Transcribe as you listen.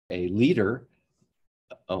a leader.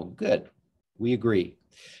 Oh, good. We agree.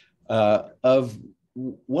 Of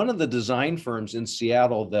one of the design firms in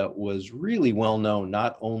Seattle that was really well known,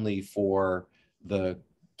 not only for the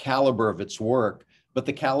caliber of its work, but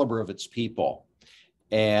the caliber of its people.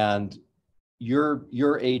 And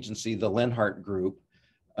your agency, the Leonhardt Group,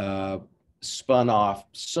 spun off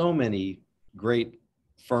so many great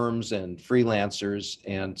firms and freelancers.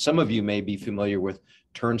 And some of you may be familiar with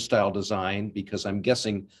Turnstile Design, because I'm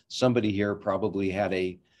guessing somebody here probably had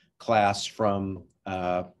a class from,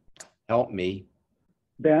 help me.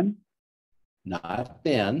 Ben? Not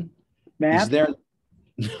Ben. Matt? Is there?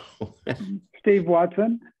 No. Steve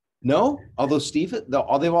Watson? No, although Steve,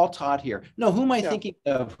 they've all taught here. No, who am I thinking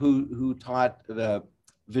of who taught the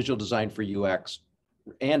visual design for UX?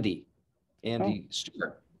 Andy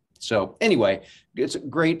Stewart. So anyway, it's a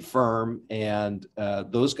great firm, and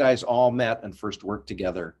those guys all met and first worked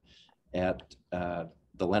together at the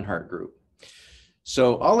Leonhardt Group.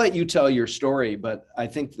 So I'll let you tell your story, but I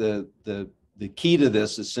think the key to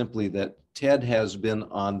this is simply that Ted has been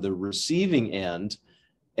on the receiving end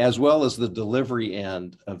as well as the delivery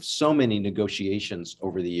end of so many negotiations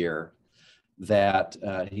over the year that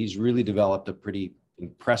he's really developed a pretty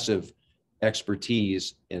impressive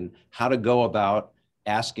expertise in how to go about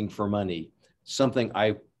asking for money, something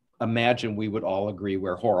I imagine we would all agree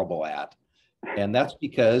we're horrible at. And that's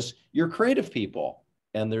because you're creative people.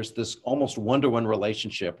 And there's this almost one-to-one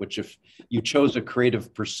relationship, which if you chose a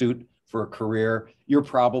creative pursuit for a career, you're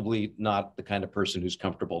probably not the kind of person who's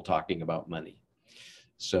comfortable talking about money.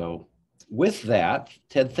 So with that,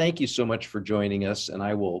 Ted, thank you so much for joining us, and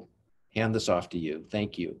I will hand this off to you.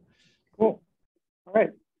 Thank you. Cool. All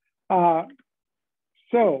right.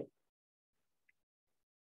 So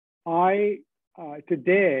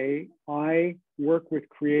today I work with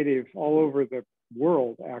creatives all over the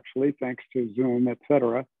world, actually, thanks to Zoom, et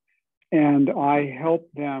cetera. And I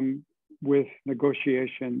help them with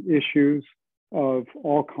negotiation issues of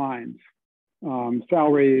all kinds,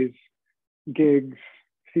 salaries, gigs,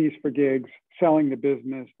 fees for gigs, selling the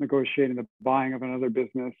business, negotiating the buying of another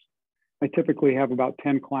business. I typically have about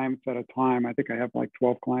 10 clients at a time. I think I have like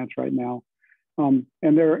 12 clients right now. And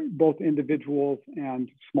they're both individuals and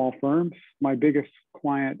small firms. My biggest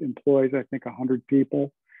client employs, I think, 100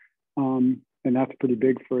 people. And that's pretty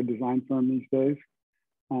big for a design firm these days.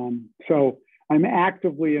 So I'm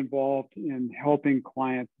actively involved in helping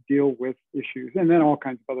clients deal with issues, and then all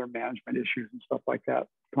kinds of other management issues and stuff like that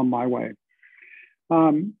come my way.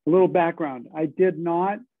 A little background. I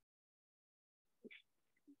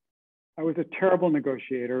was a terrible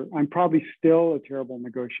negotiator. I'm probably still a terrible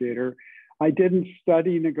negotiator. I didn't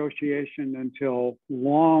study negotiation until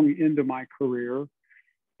long into my career.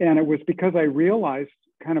 And it was because I realized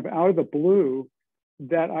kind of out of the blue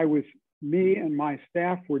that me and my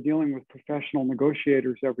staff were dealing with professional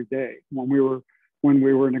negotiators every day when we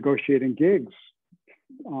were negotiating gigs.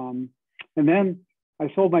 And then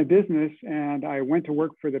I sold my business and I went to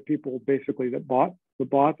work for the people basically that bought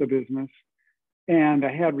the business. And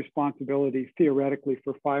I had responsibility theoretically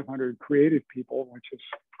for 500 creative people, which is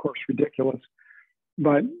of course ridiculous.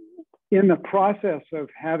 But in the process of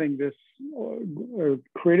having this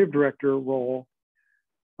creative director role,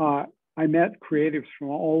 I met creatives from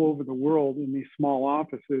all over the world in these small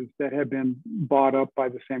offices that had been bought up by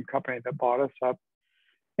the same company that bought us up.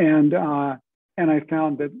 And I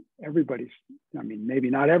found that maybe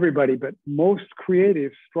not everybody, but most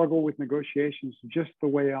creatives struggle with negotiations just the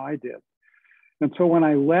way I did. And so when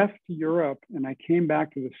I left Europe and I came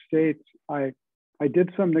back to the States, I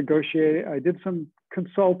did some negotiating, I did some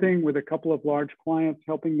consulting with a couple of large clients,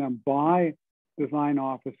 helping them buy design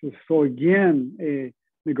offices. So again, a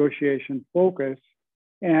negotiation focus.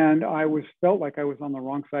 And felt like I was on the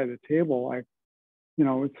wrong side of the table.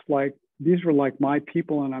 It's like, these were like my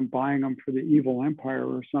people and I'm buying them for the evil empire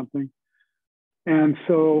or something. And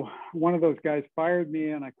so one of those guys fired me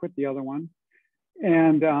and I quit the other one.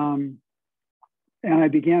 And I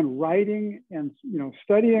began writing and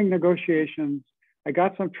studying negotiations. I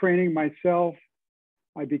got some training myself.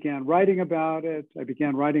 I began writing about it. I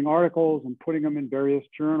began writing articles and putting them in various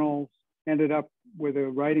journals. Ended up with a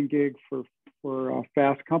writing gig for a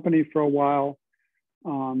Fast Company for a while.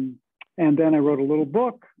 And then I wrote a little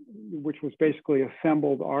book, which was basically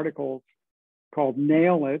assembled articles called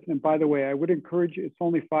Nail It. And by the way, I would encourage you, it's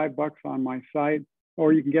only $5 on my site,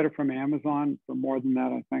 or you can get it from Amazon for more than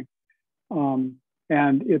that, I think.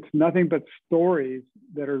 And it's nothing but stories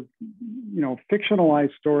that are,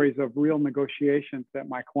 fictionalized stories of real negotiations that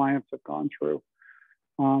my clients have gone through.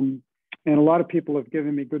 And a lot of people have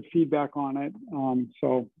given me good feedback on it.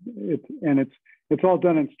 So it's all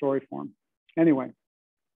done in story form. Anyway,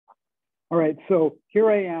 All right, so here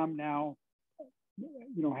I am now,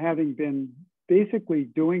 having been basically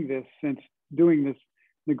doing this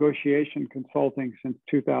negotiation consulting since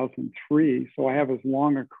 2003. So I have as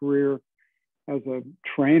long a career as a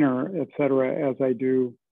trainer, et cetera, as I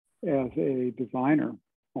do as a designer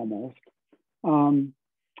almost.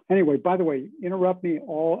 Anyway, by the way, interrupt me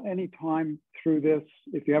anytime through this.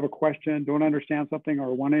 If you have a question, don't understand something,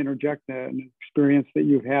 or want to interject an experience that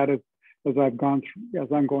you've had as I'm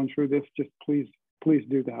going through this, just please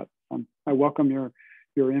do that. I welcome your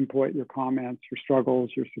input, your comments, your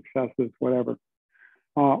struggles, your successes, whatever.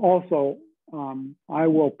 Also, I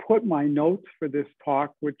will put my notes for this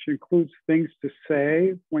talk, which includes things to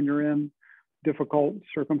say when you're in difficult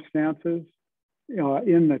circumstances,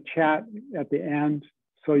 in the chat at the end,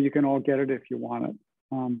 so you can all get it if you want it.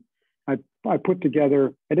 I didn't put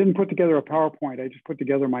together a PowerPoint. I just put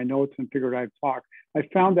together my notes and figured I'd talk. I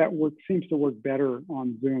found that seems to work better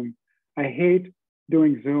on Zoom. I hate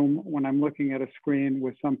doing Zoom when I'm looking at a screen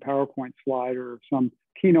with some PowerPoint slide or some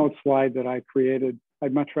keynote slide that I created.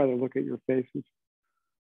 I'd much rather look at your faces.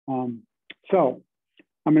 So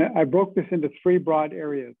I broke this into 3 broad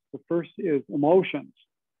areas. The first is emotions,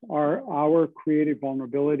 our creative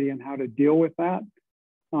vulnerability and how to deal with that.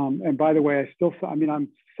 And by the way, I'm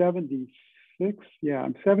 76. Yeah,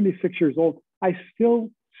 I'm 76 years old. I still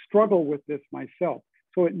struggle with this myself.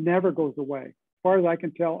 So it never goes away. As far as I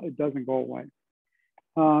can tell, it doesn't go away.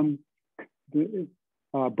 Broad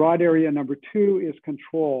area number 2 is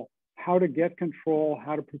control. How to get control,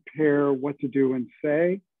 how to prepare, what to do and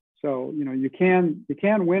say. So, you can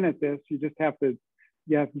win at this. You just have to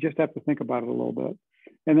think about it a little bit.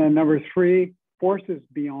 And then number 3, forces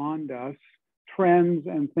beyond us, trends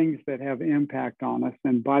and things that have impact on us.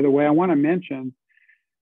 And by the way, I want to mention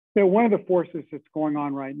that one of the forces that's going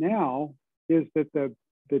on right now is that the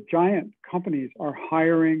giant companies are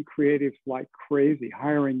hiring creatives like crazy,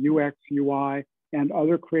 hiring UX, UI, and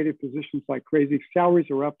other creative positions like crazy. Salaries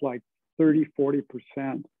are up like 30,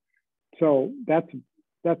 40%. So that's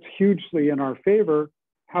hugely in our favor.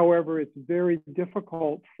 However, it's very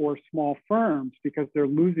difficult for small firms because they're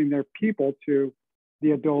losing their people to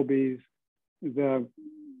the Adobes, the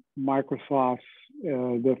Microsofts,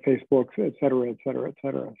 the Facebooks, et cetera, et cetera, et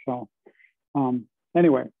cetera. So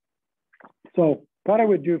anyway, so thought I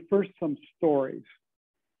would do first some stories.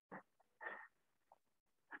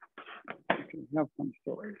 I have some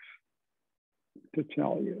stories to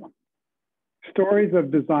tell you. Stories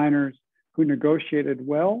of designers who negotiated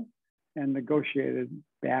well and negotiated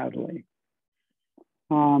badly.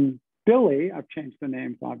 Billy, I've changed the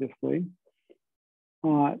names, obviously.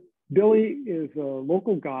 Billy is a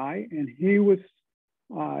local guy, and he was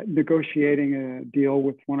negotiating a deal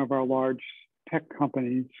with one of our large tech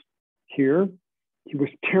companies here. He was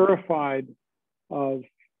terrified of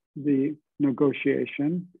the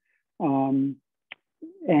negotiation, and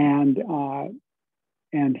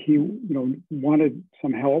he wanted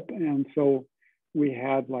some help. And so we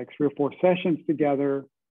had like 3 or 4 sessions together.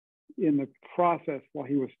 In the process, while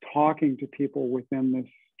he was talking to people within this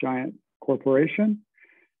giant corporation.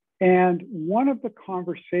 And one of the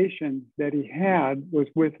conversations that he had was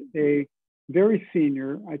with a very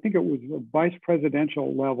senior, I think it was a vice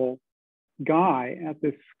presidential level guy at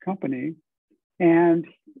this company. And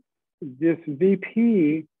this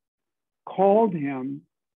VP called him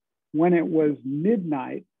when it was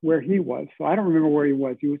midnight where he was. So I don't remember where he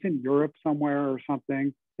was. He was in Europe somewhere or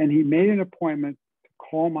something. And he made an appointment to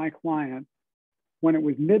call my client when it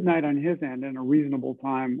was midnight on his end and a reasonable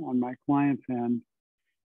time on my client's end,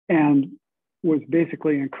 and was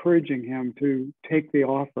basically encouraging him to take the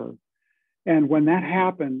offer. And when that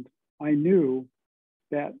happened, I knew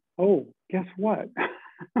that, oh, guess what?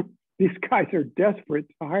 These guys are desperate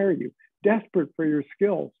to hire you, desperate for your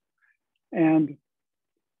skills. And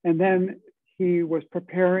then he was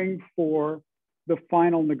preparing for the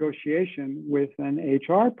final negotiation with an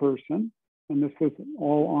HR person. And this was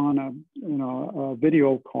all on a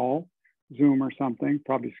video call, Zoom or something,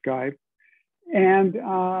 probably Skype. And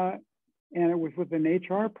it was with an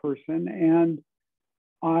HR person. And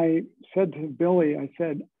I said to Billy,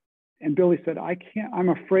 and Billy said, I'm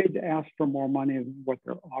afraid to ask for more money than what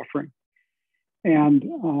they're offering. And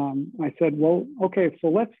I said, well, okay, so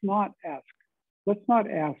let's not ask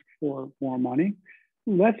for more money.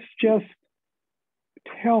 Let's just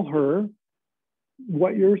tell her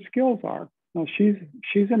what your skills are. Now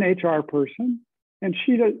she's an HR person, and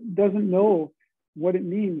she doesn't know what it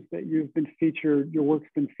means that you've been featured, your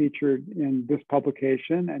work's been featured in this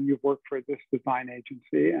publication, and you've worked for this design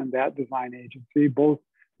agency and that design agency, both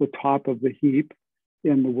the top of the heap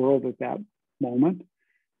in the world at that moment.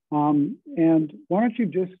 And why don't you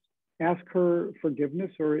just ask her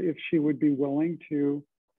forgiveness, or if she would be willing to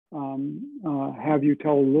have you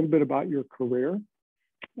tell a little bit about your career,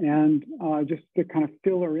 and just to kind of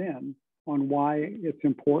fill her in on why it's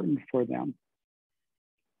important for them.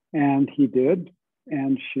 And he did,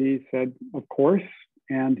 and she said, of course,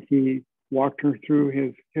 and he walked her through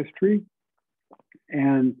his history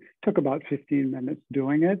and took about 15 minutes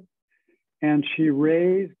doing it. And she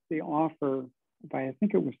raised the offer by, I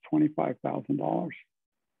think it was $25,000.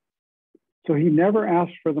 So he never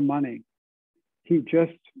asked for the money. He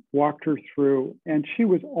just walked her through, and she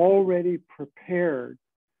was already prepared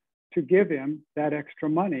to give him that extra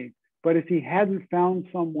money. But if he hadn't found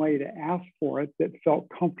some way to ask for it that felt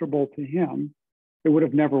comfortable to him, it would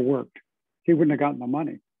have never worked. He wouldn't have gotten the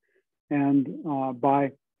money. And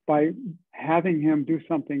by having him do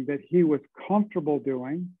something that he was comfortable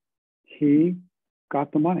doing, he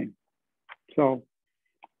got the money. So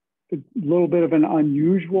a little bit of an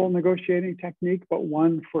unusual negotiating technique, but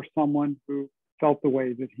one for someone who felt the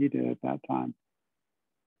way that he did at that time.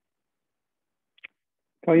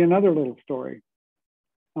 Tell you another little story.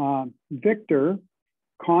 Victor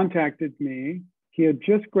contacted me. He had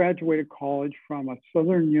just graduated college from a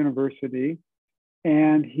Southern university,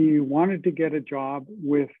 and he wanted to get a job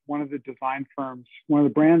with one of the design firms, one of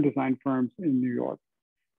the brand design firms in New York.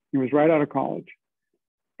 He was right out of college.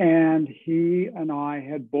 And he and I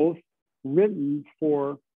had both written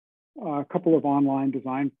for a couple of online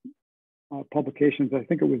design publications. I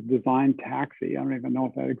think it was Design Taxi. I don't even know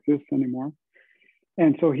if that exists anymore.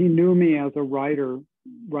 And so he knew me as a writer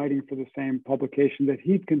writing for the same publication that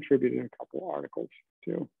he'd contributed a couple articles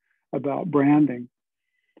to about branding.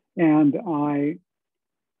 And the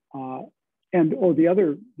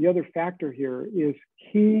other factor here is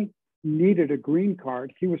he needed a green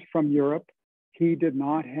card. He was from Europe. He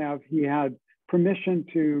had permission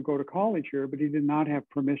to go to college here, but he did not have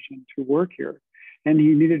permission to work here. And he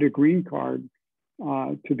needed a green card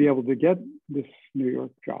to be able to get this New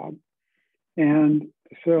York job. And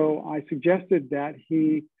so I suggested that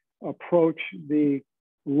he approach the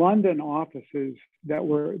London offices that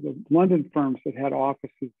were the London firms that had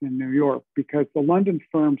offices in New York, because the London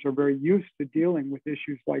firms are very used to dealing with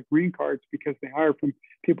issues like green cards because they hire from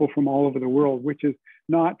people from all over the world, which is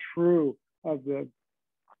not true of the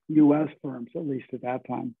US firms, at least at that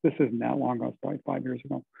time. This isn't that long ago, it's probably 5 years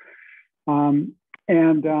ago.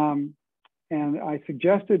 And I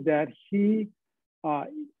suggested that he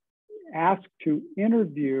asked to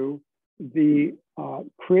interview the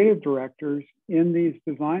creative directors in these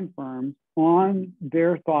design firms on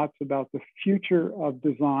their thoughts about the future of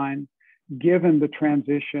design, given the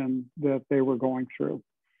transition that they were going through,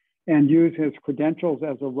 and use his credentials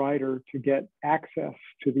as a writer to get access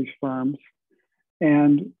to these firms,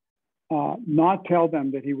 and not tell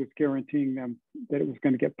them that he was guaranteeing them that it was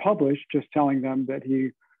going to get published, just telling them that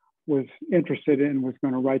he was interested in, was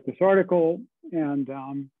going to write this article.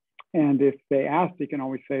 And if they asked, he can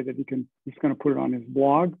always say that he's going to put it on his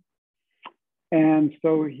blog. And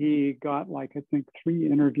so he got, like, I think 3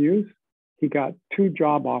 interviews. He got 2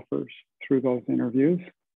 job offers through those interviews.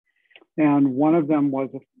 And one of them was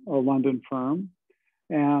a London firm.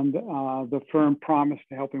 And the firm promised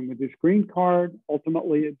to help him with his green card.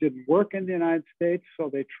 Ultimately, it didn't work in the United States, so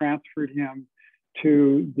they transferred him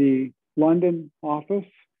to the London office.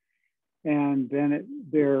 And then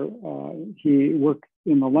he worked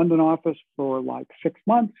in the London office for like 6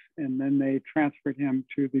 months, and then they transferred him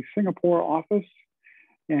to the Singapore office,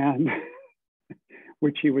 and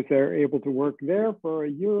which he was able to work there for a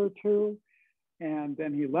year or 2. And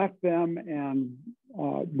then he left them and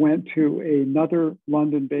went to another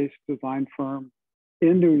London-based design firm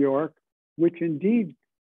in New York, which indeed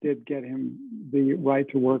did get him the right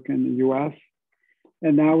to work in the US.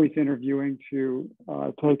 And now he's interviewing to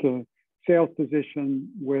take a sales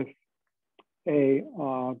position with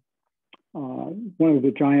one of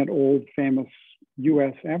the giant old famous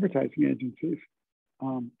US advertising agencies.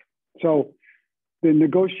 So the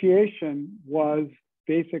negotiation was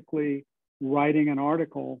basically writing an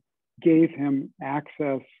article gave him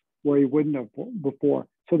access where he wouldn't have before.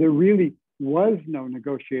 So there really was no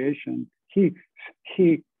negotiation.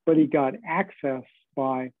 But he got access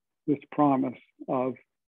by this promise of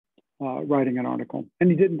writing an article. And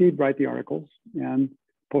he did indeed write the articles and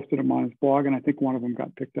posted them on his blog. And I think one of them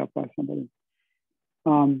got picked up by somebody.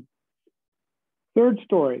 Third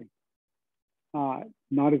story,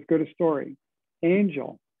 not as good a story.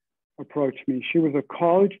 Angel approached me. She was a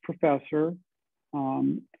college professor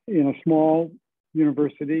in a small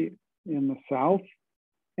university in the South.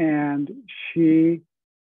 And she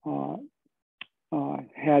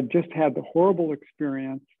had just had the horrible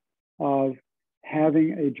experience of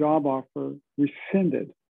having a job offer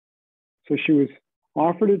rescinded. So she was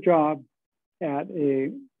offered a job at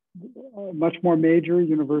a much more major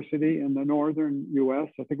university in the northern US.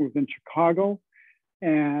 I think it was in Chicago.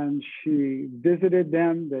 And she visited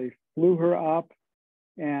them. They flew her up,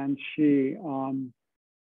 and she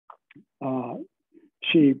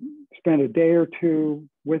spent a day or two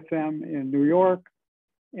with them in New York,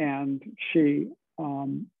 and she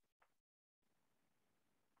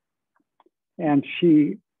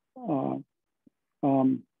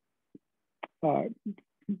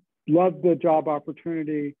loved the job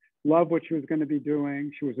opportunity, loved what she was going to be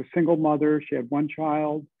doing. She was a single mother. She had one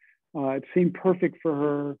child. It seemed perfect for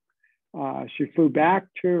her. She flew back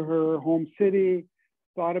to her home city,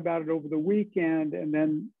 thought about it over the weekend, and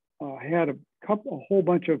then had a whole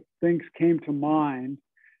bunch of things came to mind,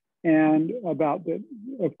 and about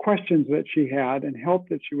of questions that she had and help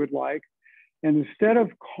that she would like. And instead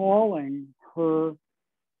of calling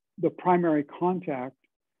the primary contact,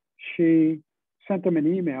 she sent them an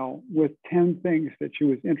email with 10 things that she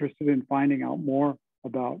was interested in finding out more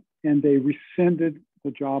about, and they rescinded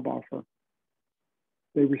the job offer.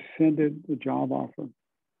 They rescinded the job offer.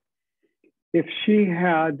 If she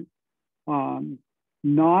had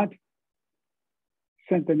not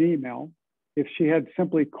sent an email, if she had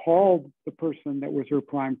simply called the person that was her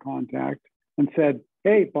prime contact and said,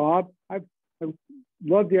 "Hey, Bob, I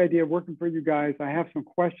love the idea of working for you guys. I have some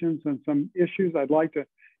questions and some issues I'd like to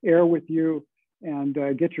air with you and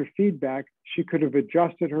get your feedback," she could have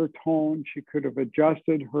adjusted her tone. She could have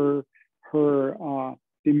adjusted her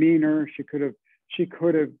demeanor. She could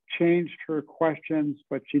have changed her questions,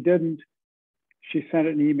 but she didn't. She sent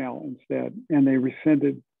an email instead, and they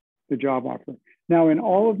rescinded the job offer. Now, in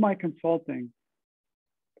all of my consulting,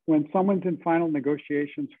 when someone's in final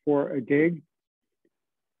negotiations for a gig,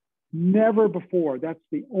 never before, that's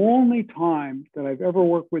the only time that I've ever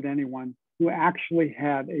worked with anyone who actually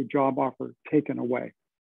had a job offer taken away.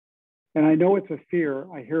 And I know it's a fear.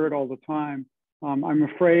 I hear it all the time. I'm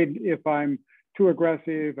afraid if I'm too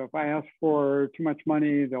aggressive, if I ask for too much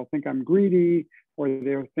money, they'll think I'm greedy, or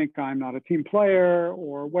they'll think I'm not a team player,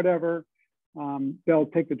 or whatever. They'll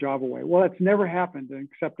take the job away. Well, that's never happened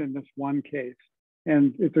except in this one case.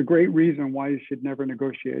 And it's a great reason why you should never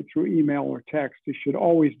negotiate through email or text. You should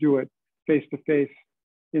always do it face-to-face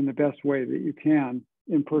in the best way that you can,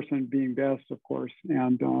 in person being best, of course,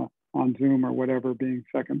 and on Zoom or whatever being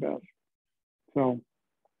second best. So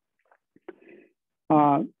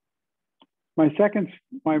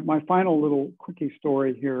my final little quickie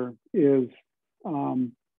story here is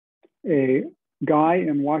a guy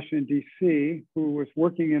in Washington, D.C. who was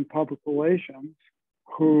working in public relations,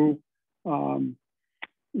 who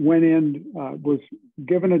went in, was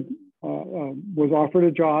offered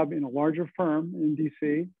a job in a larger firm in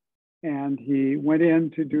D.C., and he went in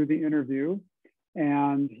to do the interview,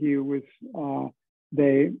 and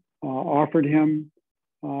they offered him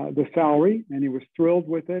the salary, and he was thrilled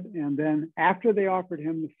with it. And then after they offered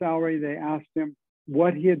him the salary, they asked him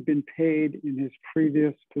what he had been paid in his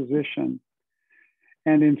previous position.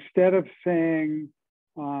 And instead of saying,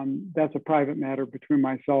 that's a private matter between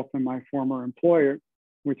myself and my former employer,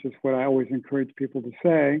 which is what I always encourage people to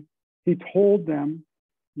say, he told them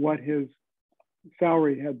what his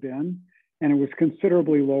salary had been, and it was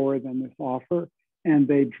considerably lower than this offer. And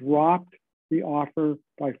they dropped the offer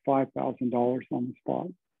by $5,000 on the spot.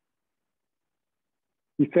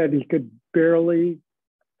 He said he could barely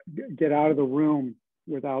get out of the room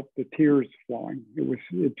without the tears flowing. It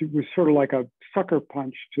was sort of like a sucker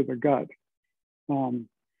punch to the gut.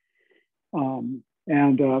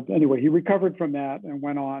 Anyway, he recovered from that and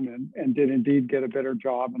went on and did indeed get a better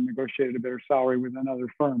job and negotiated a better salary with another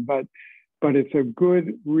firm. But it's a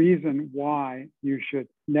good reason why you should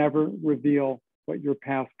never reveal what your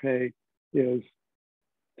past pay is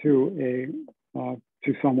to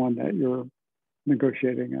someone that you're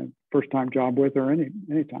negotiating a first-time job with or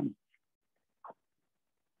anytime.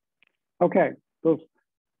 Okay, those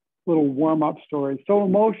little warm-up stories. So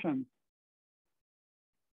emotions.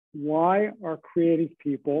 Why are creative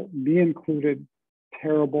people, me included,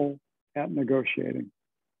 terrible at negotiating?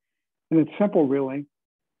 And it's simple, really.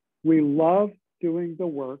 We love doing the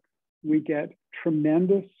work. We get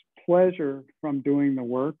tremendous pleasure from doing the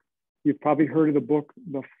work. You've probably heard of the book,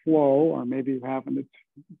 The Flow, or maybe you haven't. It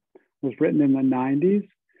was written in the 90s.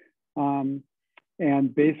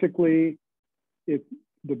 And basically,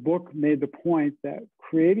 the book made the point that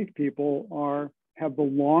creative people have the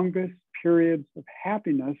longest periods of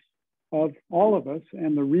happiness of all of us.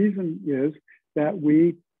 And the reason is that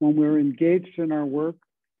when we're engaged in our work,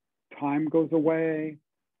 time goes away,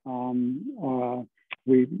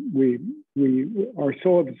 we are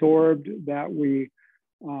so absorbed that we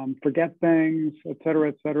forget things, et cetera,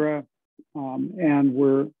 et cetera. And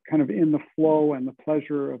we're kind of in the flow and the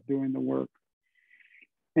pleasure of doing the work.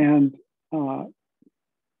 And,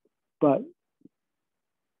 but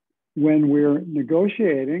when we're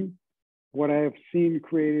negotiating, what I have seen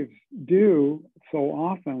creatives do so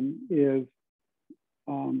often is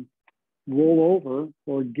roll over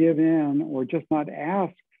or give in or just not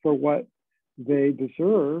ask for what they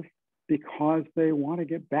deserve because they want to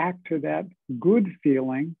get back to that good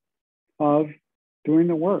feeling of doing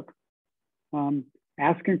the work.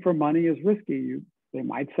 Asking for money is risky. They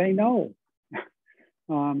might say no.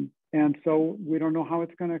 And so we don't know how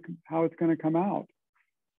it's going to come out.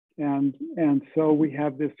 And so we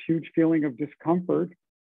have this huge feeling of discomfort,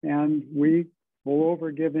 and we roll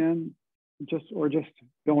over, give in, just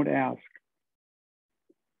don't ask.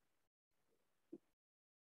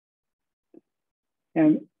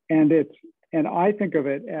 And I think of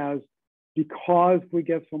it as, because we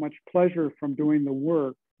get so much pleasure from doing the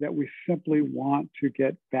work, that we simply want to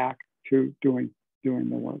get back to doing the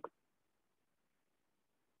work.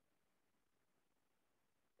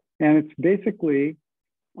 And it's basically,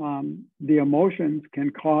 the emotions can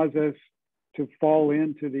cause us to fall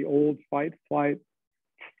into the old fight, flight,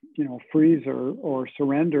 freeze or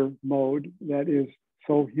surrender mode that is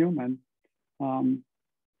so human,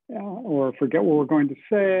 or forget what we're going to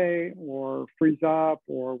say, or freeze up,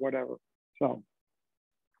 or whatever. So,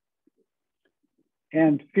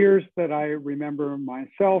 and fears that I remember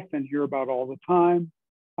myself and hear about all the time.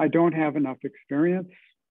 I don't have enough experience.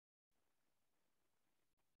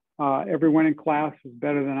 Everyone in class is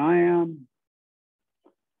better than I am.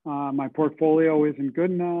 My portfolio isn't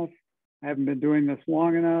good enough. I haven't been doing this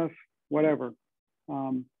long enough, whatever.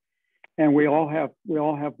 And we all have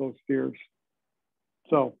those fears.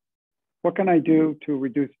 So what can I do to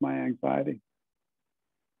reduce my anxiety?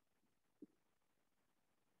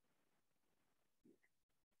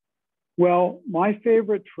 Well, my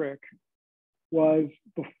favorite trick was,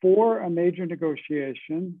 before a major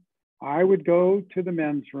negotiation, I would go to the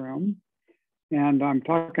men's room, and I'm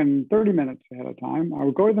talking 30 minutes ahead of time. I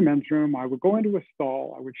would go to the men's room, I would go into a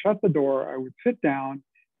stall, I would shut the door, I would sit down,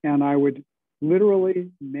 and I would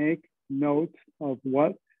literally make notes of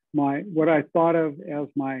what I thought of as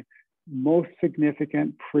my most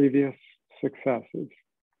significant previous successes.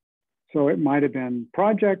 So it might have been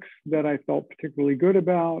projects that I felt particularly good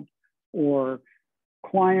about, or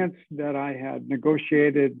clients that I had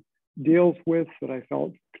negotiated deals with that I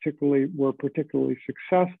felt were particularly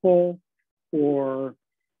successful, or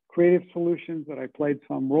creative solutions that I played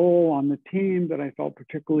some role on the team that I felt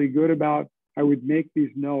particularly good about. I would make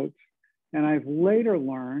these notes. And I've later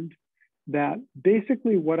learned that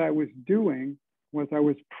basically what I was doing was I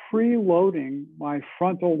was preloading my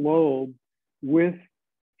frontal lobe with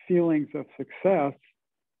feelings of success,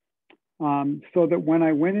 so that when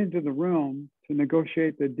I went into the room to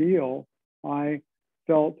negotiate the deal, I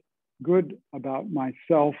felt good about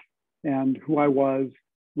myself and who I was,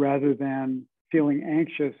 rather than feeling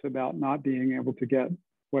anxious about not being able to get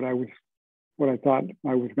what I thought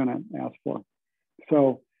I was going to ask for.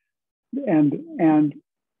 So, and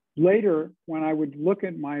later, when I would look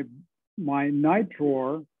at my night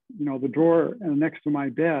drawer, the drawer next to my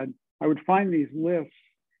bed, I would find these lists,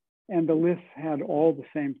 and the lists had all the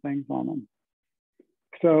same things on them.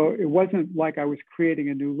 So it wasn't like I was creating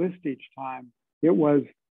a new list each time. It was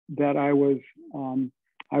that I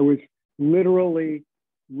was literally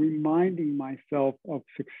reminding myself of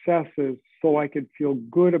successes so I could feel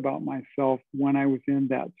good about myself when I was in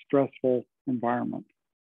that stressful environment.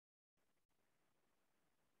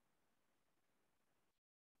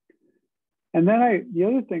 And then the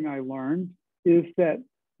other thing I learned is that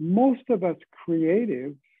most of us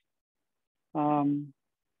creatives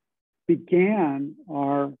began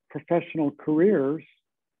our professional careers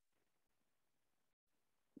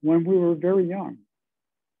when we were very young.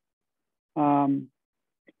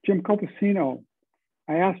 Jim Copacino,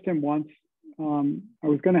 I asked him once, I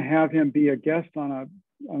was going to have him be a guest on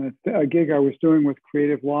a gig I was doing with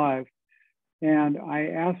Creative Live. And I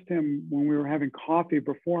asked him, when we were having coffee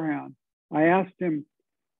beforehand, I asked him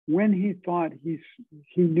when he thought he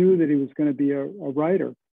knew that he was going to be a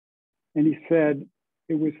writer. And he said,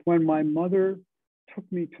 it was when my mother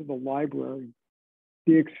took me to the library.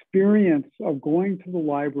 The experience of going to the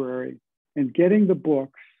library and getting the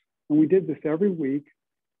books, and we did this every week,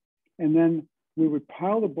 and then we would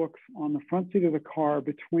pile the books on the front seat of the car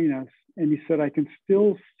between us. And he said, I can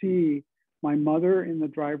still see my mother in the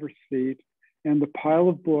driver's seat and the pile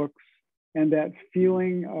of books and that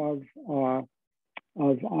feeling of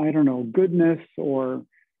I don't know, goodness or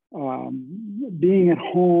being at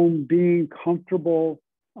home, being comfortable,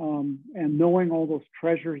 and knowing all those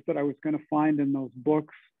treasures that I was going to find in those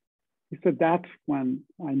books. He said, that's when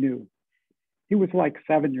I knew. He was like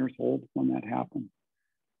 7 years old when that happened.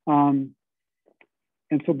 And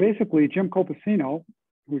so basically, Jim Copacino,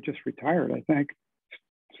 who just retired, I think,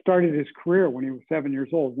 started his career when he was 7 years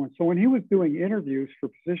old. So when he was doing interviews for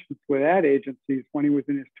positions with ad agencies when he was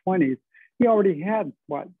in his 20s, he already had,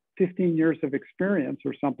 15 years of experience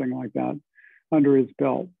or something like that under his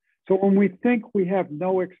belt. So when we think we have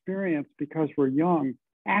no experience because we're young,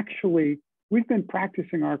 actually, we've been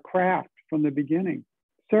practicing our craft from the beginning.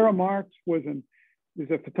 Sarah Marks is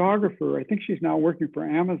a photographer. I think she's now working for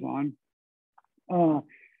Amazon.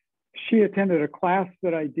 She attended a class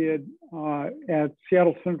that I did at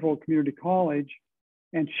Seattle Central Community College.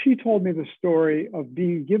 And she told me the story of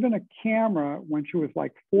being given a camera when she was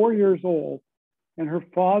like 4 years old. And her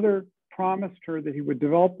father promised her that he would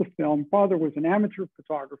develop the film. Father was an amateur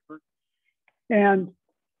photographer. And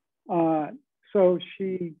so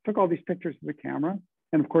she took all these pictures of the camera.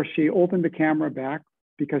 And of course, she opened the camera back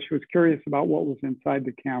because she was curious about what was inside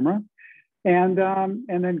the camera. And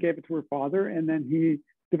then gave it to her father. And then he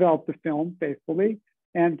developed the film faithfully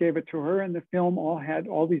and gave it to her. And the film all had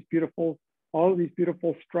all these beautiful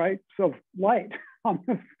stripes of light on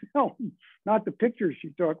the film, not the pictures she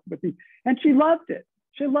took, and she loved it.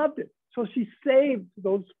 She loved it. So she saved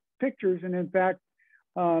those pictures. And in fact,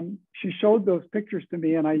 she showed those pictures to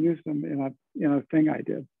me and I used them in a thing I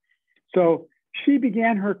did. So she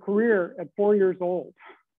began her career at 4 years old.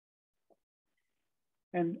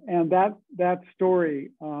 And that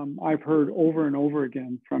story I've heard over and over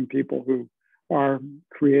again from people who are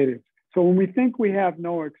creative. So when we think we have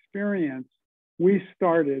no experience, we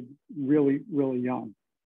started really, really young.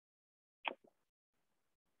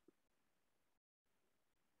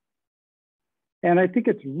 And I think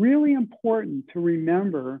it's really important to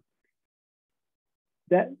remember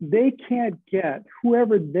that they can't get,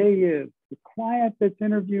 whoever they is, the client that's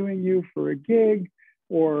interviewing you for a gig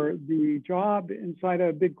or the job inside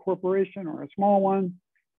a big corporation or a small one,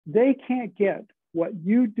 they can't get what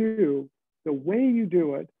you do the way you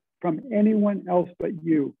do it from anyone else but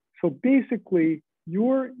you. So basically,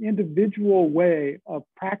 your individual way of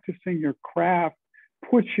practicing your craft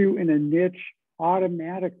puts you in a niche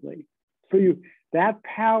automatically. So that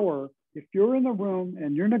power, if you're in the room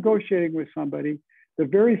and you're negotiating with somebody, the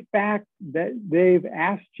very fact that they've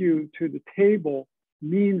asked you to the table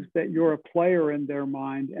means that you're a player in their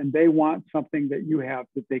mind and they want something that you have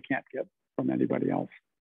that they can't get from anybody else.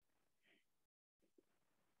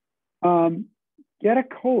 Get a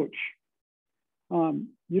coach.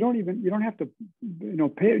 You don't have to,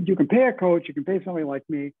 pay. You can pay a coach. You can pay somebody like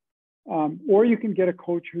me, or you can get a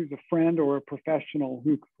coach who's a friend or a professional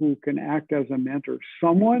who can act as a mentor.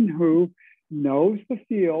 Someone who knows the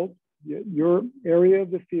field, your area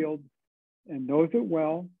of the field, and knows it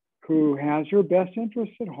well, who has your best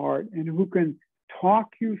interests at heart, and who can talk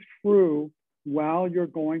you through while you're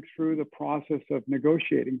going through the process of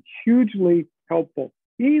negotiating. Hugely helpful.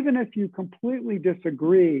 Even if you completely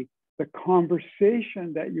disagree, the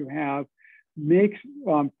conversation that you have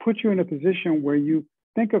puts you in a position where you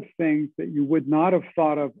think of things that you would not have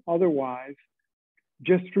thought of otherwise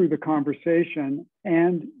just through the conversation,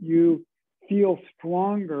 and you feel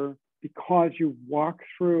stronger because you walked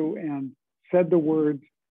through and said the words,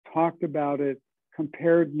 talked about it,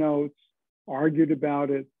 compared notes, argued about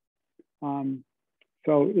it.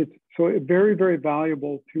 So it's very, very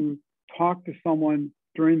valuable to talk to someone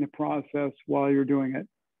during the process while you're doing it.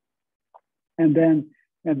 And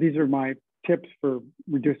these are my tips for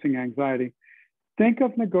reducing anxiety. Think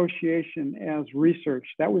of negotiation as research.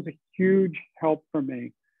 That was a huge help for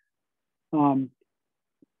me.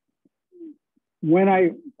 When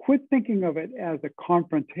I quit thinking of it as a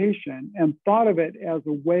confrontation and thought of it as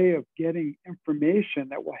a way of getting information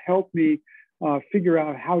that will help me figure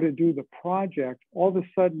out how to do the project, all of a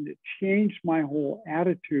sudden it changed my whole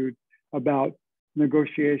attitude about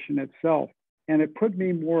negotiation itself. And it put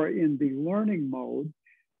me more in the learning mode.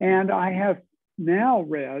 And I have now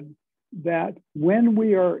read that when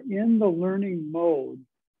we are in the learning mode,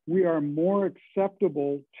 we are more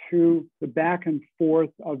acceptable to the back and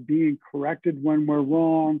forth of being corrected when we're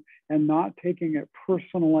wrong and not taking it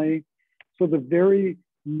personally. So the very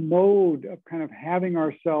mode of kind of having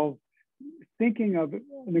ourselves thinking of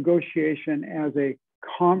negotiation as a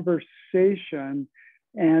conversation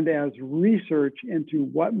and as research into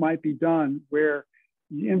what might be done, where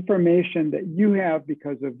the information that you have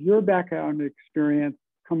because of your background experience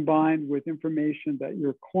combined with information that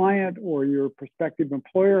your client or your prospective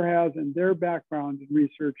employer has and their background in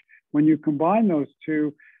research, when you combine those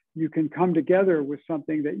two, you can come together with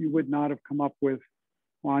something that you would not have come up with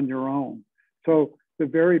on your own. So the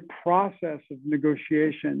very process of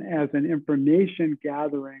negotiation as an information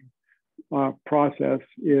gathering process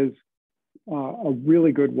is a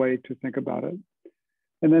really good way to think about it.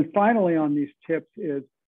 And then finally on these tips is,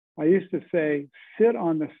 I used to say, sit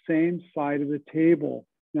on the same side of the table.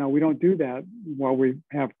 Now, we don't do that while we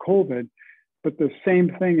have COVID, but the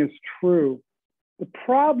same thing is true. The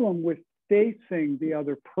problem with facing the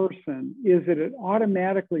other person is that it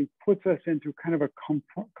automatically puts us into kind of a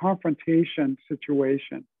confrontation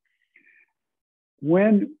situation.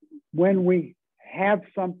 When we have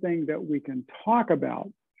something that we can talk about,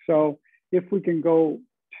 so if we can go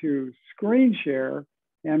to screen share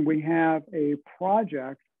and we have a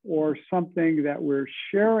project or something that we're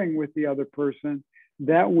sharing with the other person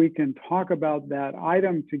that we can talk about that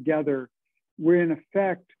item together, we're in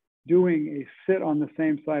effect doing a sit on the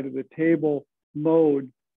same side of the table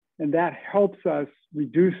mode. And that helps us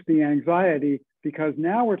reduce the anxiety because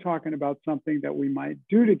now we're talking about something that we might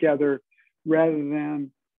do together rather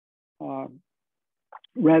than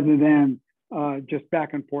just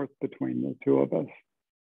back and forth between the two of us.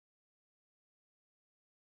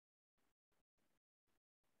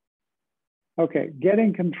 Okay,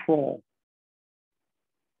 getting control.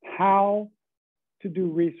 How to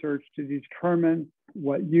do research to determine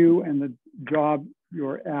what you and the job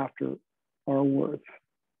you're after are worth.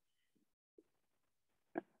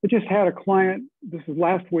 I just had a client, this is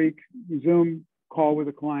last week, Zoom call with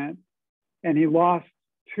a client, and he lost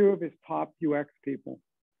two of his top UX people.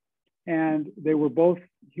 And they were both,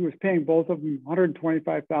 he was paying both of them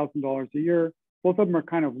 $125,000 a year. Both of them are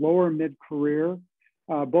kind of lower mid-career.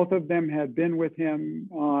 Both of them had been with him.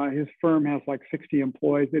 His firm has like 60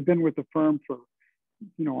 employees. They've been with the firm for,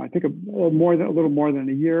 I think a little more than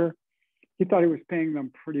a year. He thought he was paying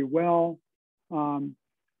them pretty well. In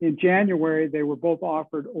January, they were both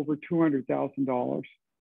offered over $200,000.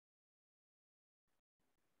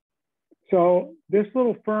 So this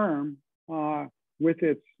little firm, with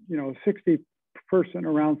its around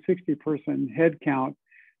 60 person head count,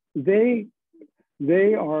 they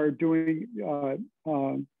are doing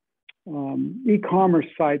e-commerce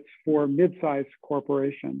sites for mid-sized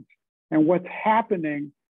corporations. And what's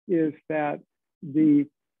happening is that the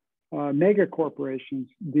mega corporations,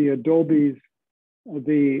 the Adobes,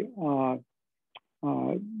 the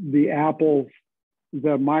Apples,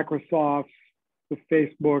 the Microsofts, the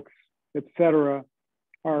Facebooks, et cetera,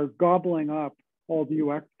 are gobbling up all the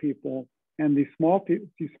UX people, and these small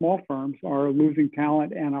firms are losing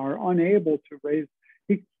talent and are unable to raise.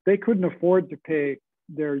 They couldn't afford to pay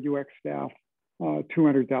their UX staff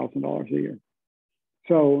 $200,000 a year.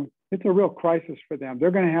 So it's a real crisis for them.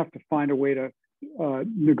 They're going to have to find a way to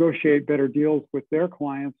negotiate better deals with their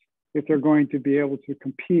clients if they're going to be able to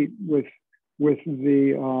compete with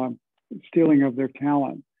the stealing of their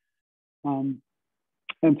talent. And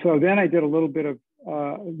so then I did a little bit of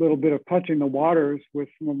touching the waters with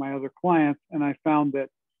some of my other clients, and I found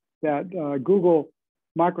that Google,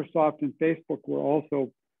 Microsoft, and Facebook were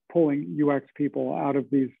also pulling UX people out of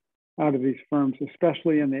these firms,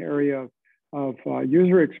 especially in the area of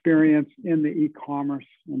user experience in the e-commerce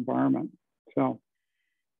environment. So,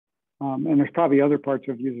 and there's probably other parts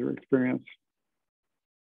of user experience.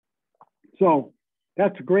 So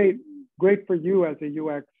that's great for you as a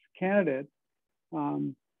UX candidate.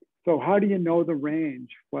 So how do you know the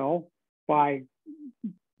range? Well, by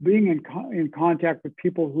being in contact with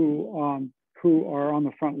people who are on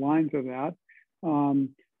the front lines of that,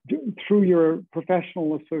 through your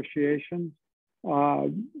professional associations,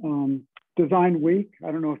 Design Week.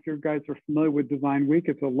 I don't know if you guys are familiar with Design Week.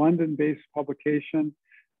 It's a London-based publication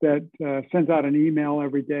that sends out an email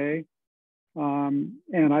every day.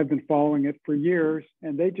 And I've been following it for years.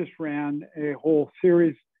 And they just ran a whole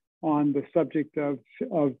series on the subject of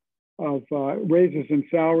raises in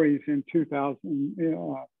salaries in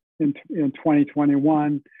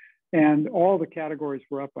 2021, and all the categories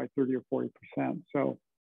were up by 30 or 40%. So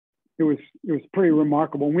it was pretty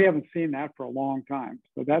remarkable. And we haven't seen that for a long time.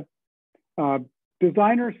 So that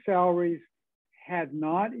designer salaries had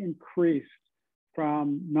not increased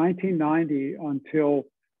from 1990 until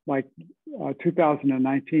like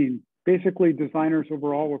 2019. Basically, designers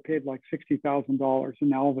overall were paid like $60,000, and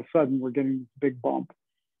now all of a sudden we're getting this big bump.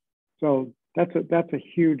 So that's a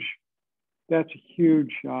huge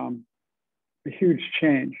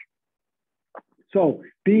change. So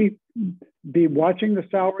be watching the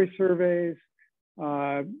salary surveys.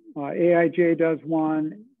 AIJ does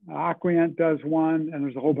one. Acquient does one, and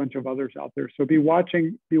there's a whole bunch of others out there. So be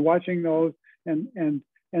watching those, and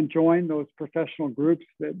join those professional groups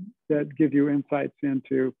that give you insights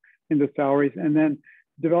into salaries, and then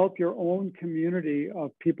develop your own community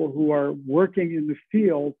of people who are working in the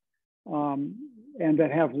field, and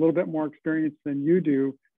that have a little bit more experience than you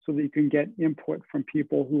do, so that you can get input from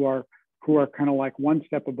people who are kind of like one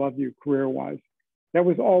step above you career-wise. That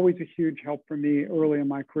was always a huge help for me early in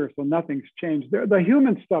my career. So nothing's changed. The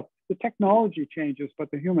human stuff, the technology changes, but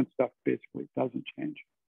the human stuff basically doesn't change.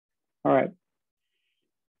 All right.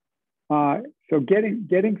 So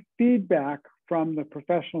getting feedback from the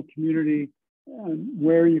professional community and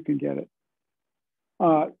where you can get it.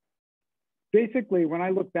 Basically, when I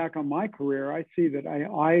look back on my career, I see that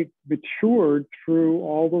I matured through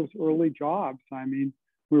all those early jobs. I mean,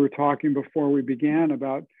 we were talking before we began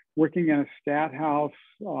about working in a stat house,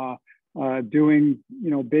 doing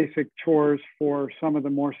basic chores for some of the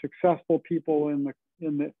more successful people in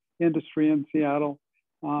the industry in Seattle.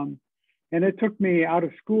 And it took me out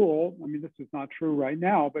of school. I mean, this is not true right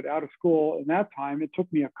now, but out of school in that time, it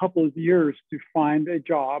took me a couple of years to find a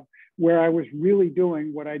job where I was really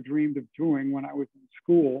doing what I dreamed of doing when I was in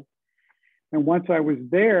school. And once I was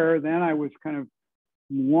there, then I was kind of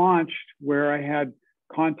launched where I had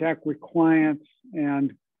contact with clients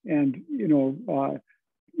and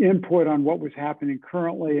input on what was happening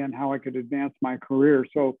currently and how I could advance my career.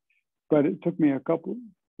 So, but it took me a couple of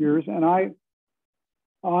years, and I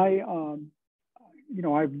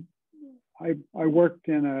worked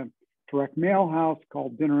in a direct mail house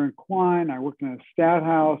called Dinner and Klein. I worked in a stat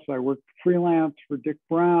house. I worked freelance for Dick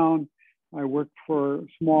Brown. I worked for a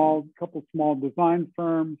couple small design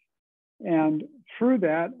firms. And through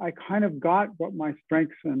that, I kind of got what my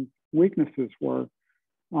strengths and weaknesses were.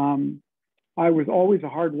 I was always a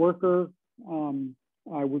hard worker. I'd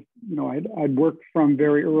worked from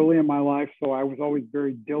very early in my life, so I was always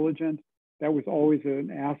very diligent. That was always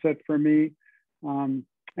an asset for me. And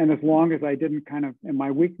as long as I didn't and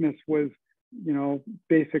my weakness was,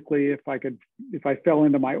 basically if I fell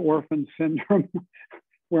into my orphan syndrome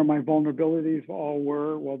where my vulnerabilities all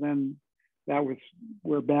were, well, then that was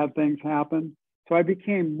where bad things happened. So I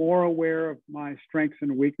became more aware of my strengths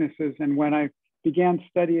and weaknesses. And when I began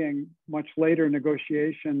studying much later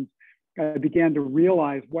negotiations, I began to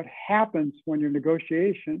realize what happens when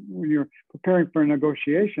you're preparing for a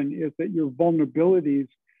negotiation is that your vulnerabilities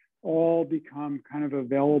all become kind of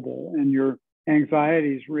available, and your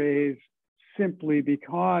anxieties raise simply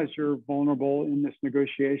because you're vulnerable in this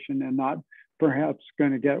negotiation and not perhaps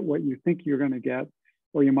going to get what you think you're going to get,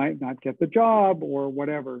 or you might not get the job or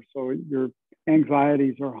whatever. So your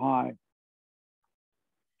anxieties are high.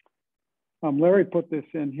 Larry put this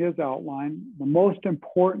in his outline. The most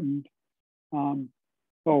important,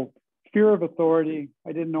 fear of authority,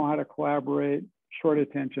 I didn't know how to collaborate, short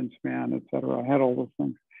attention span, et cetera. I had all those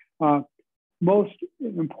things. Most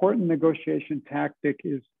important negotiation tactic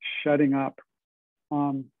is shutting up.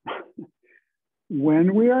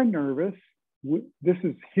 When we are nervous, this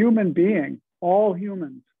is human being, all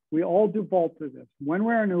humans, we all default to this. When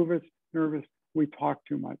we are nervous, we talk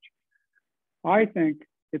too much. I think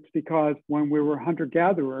it's because when we were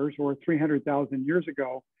hunter-gatherers, or 300,000 years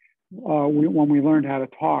ago, when we learned how to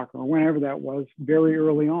talk, or whenever that was, very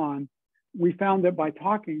early on, we found that by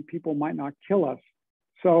talking, people might not kill us.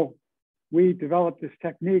 So we developed this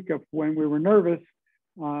technique of when we were nervous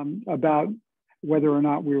about whether or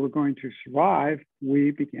not we were going to survive,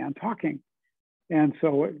 we began talking. And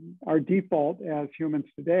so our default as humans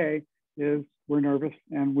today is we're nervous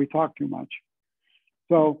and we talk too much.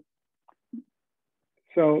 So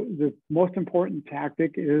the most important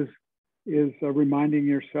tactic is reminding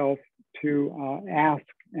yourself to ask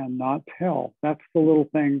and not tell. That's the little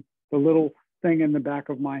thing in the back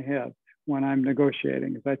of my head when I'm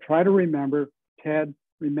negotiating, is I try to remember, Ted,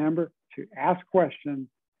 remember to ask questions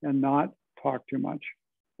and not talk too much.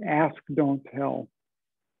 Ask, don't tell.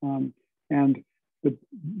 And the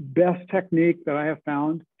best technique that I have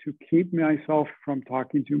found to keep myself from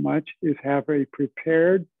talking too much is have a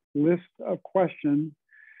prepared list of questions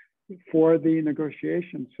for the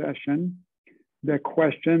negotiation session. The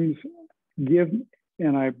questions and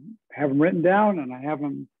I have them written down and I have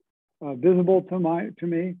them visible to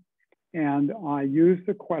me, and I use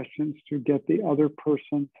the questions to get the other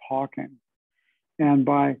person talking. And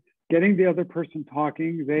by getting the other person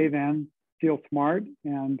talking, they then feel smart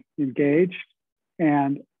and engaged,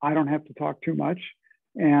 and I don't have to talk too much.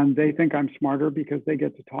 And they think I'm smarter because they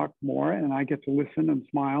get to talk more, and I get to listen and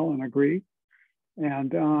smile and agree.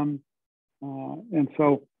 And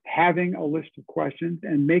so having a list of questions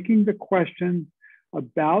and making the questions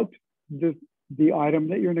about the the item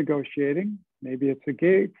that you're negotiating. Maybe it's a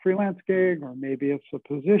gig, freelance gig, or maybe it's a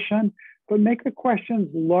position, but make the questions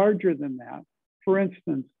larger than that. For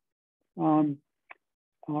instance,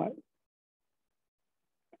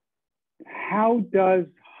 how does,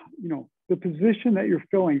 the position that you're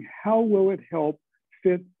filling, how will it help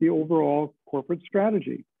fit the overall corporate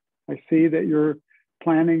strategy? I see that you're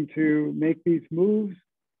planning to make these moves.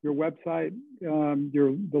 Your website,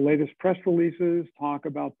 the latest press releases talk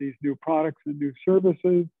about these new products and new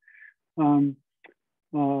services. How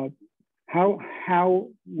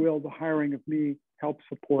will the hiring of me help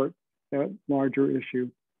support that larger issue?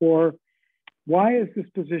 Or why is this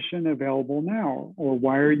position available now? Or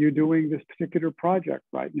why are you doing this particular project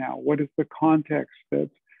right now? What is the context that's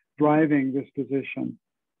driving this position?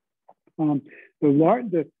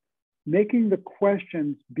 Making the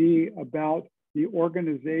questions be about the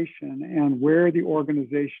organization and where the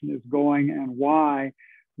organization is going and why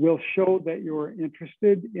will show that you're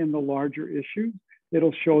interested in the larger issues.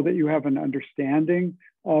 It'll show that you have an understanding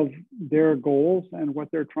of their goals and what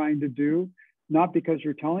they're trying to do, not because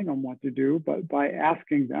you're telling them what to do, but by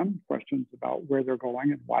asking them questions about where they're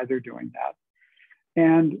going and why they're doing that.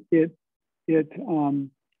 And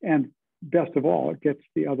and best of all, it gets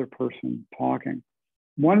the other person talking.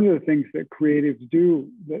 One of the things that creatives do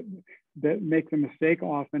that make the mistake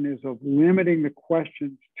often is of limiting the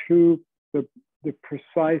questions to the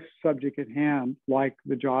precise subject at hand, like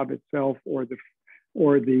the job itself or the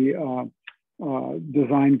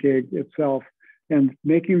design gig itself. And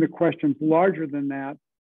making the questions larger than that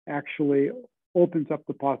actually opens up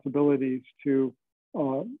the possibilities to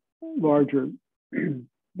larger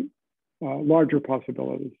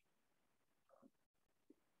possibilities.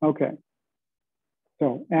 Okay.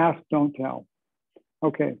 So ask, don't tell.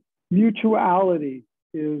 Okay, mutuality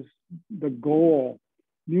is the goal.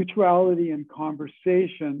 Mutuality in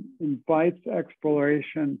conversation invites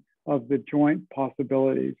exploration of the joint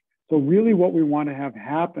possibilities. So really what we want to have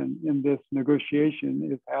happen in this negotiation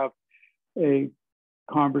is have a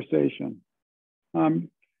conversation. And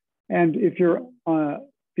if you're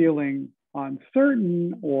feeling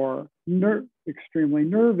uncertain or extremely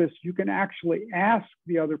nervous, you can actually ask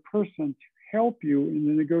the other person to help you in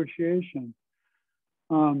the negotiation.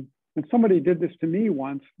 And somebody did this to me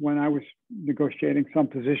once when I was negotiating some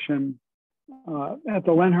position at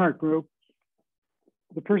the Leonhardt group.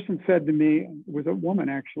 The person said to me, it was a woman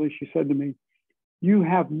actually, she said to me, "You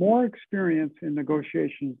have more experience in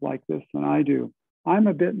negotiations like this than I do. I'm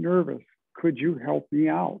a bit nervous. Could you help me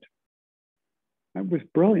out?" That was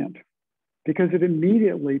brilliant because it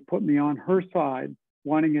immediately put me on her side,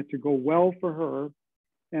 wanting it to go well for her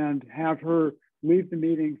and have her leave the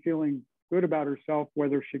meeting feeling good about herself,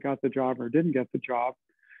 whether she got the job or didn't get the job.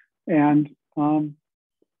 And so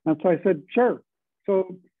I said, sure.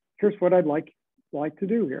 So here's what I'd like to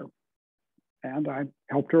do here. And I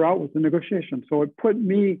helped her out with the negotiation. So it put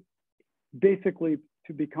me basically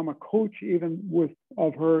to become a coach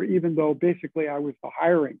of her, even though basically I was the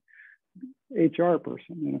hiring HR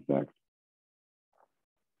person in effect.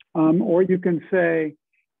 Or you can say,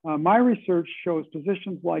 my research shows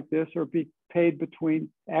positions like this are paid between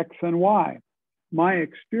X and Y. My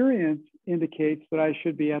experience indicates that I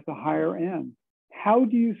should be at the higher end. How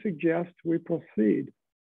do you suggest we proceed?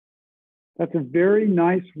 That's a very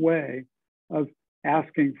nice way of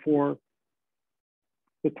asking for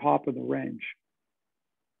the top of the range.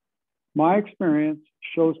 My experience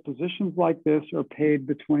shows positions like this are paid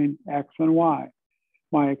between X and Y.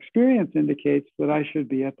 My experience indicates that I should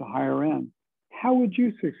be at the higher end. How would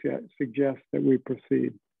you suggest that we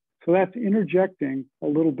proceed? So that's interjecting a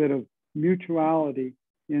little bit of mutuality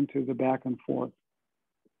into the back and forth.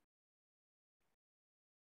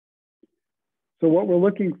 So what we're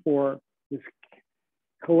looking for is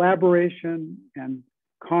collaboration and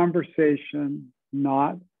conversation,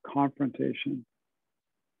 not confrontation.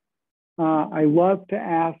 I love to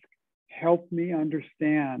ask, help me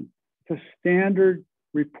understand. It's a standard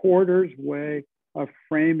reporter's way of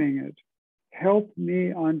framing it. Help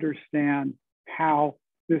me understand how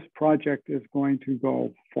this project is going to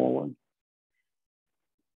go forward.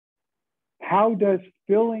 How does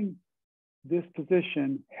filling this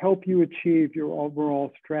position help you achieve your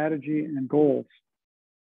overall strategy and goals?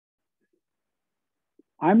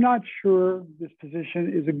 I'm not sure this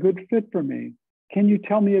position is a good fit for me. Can you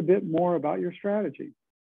tell me a bit more about your strategy?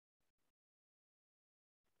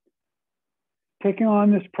 Taking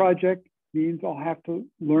on this project means I'll have to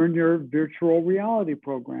learn your virtual reality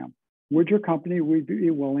program. Would your company be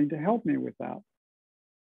willing to help me with that?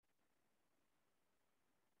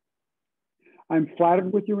 I'm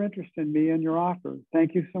flattered with your interest in me and your offer.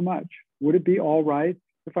 Thank you so much. Would it be all right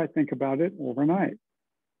if I think about it overnight.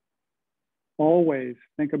 Always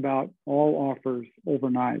think about all offers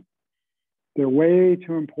overnight. They're way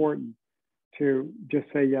too important to just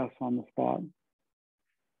say yes on the spot.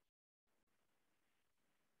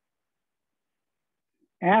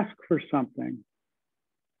 Ask for something.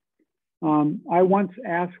 I once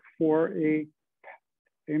asked for an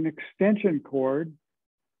extension cord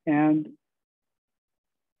and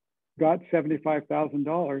got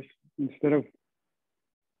 $75,000 instead of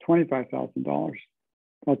 $25,000.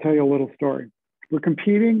 I'll tell you a little story. We're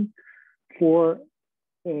competing for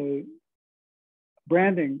a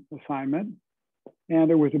branding assignment,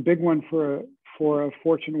 and it was a big one for a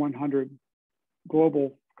Fortune 100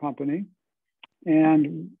 global company.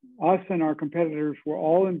 And us and our competitors were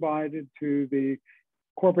all invited to the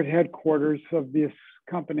corporate headquarters of this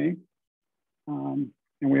company. And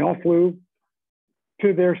we all flew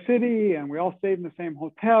to their city, and we all stayed in the same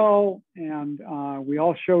hotel, and we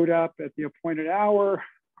all showed up at the appointed hour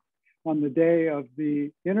on the day of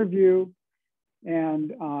the interview. And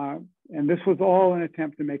this was all an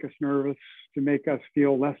attempt to make us nervous, to make us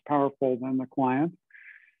feel less powerful than the client.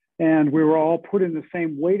 And we were all put in the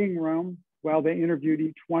same waiting room while they interviewed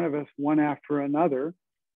each one of us one after another.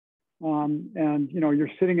 And you know, you're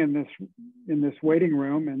sitting in this waiting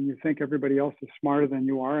room, and you think everybody else is smarter than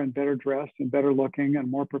you are, and better dressed, and better looking, and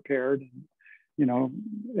more prepared, and, you know,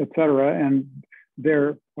 et cetera. And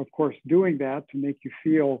they're, of course, doing that to make you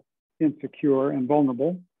feel insecure and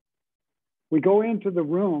vulnerable. We go into the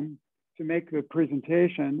room to make the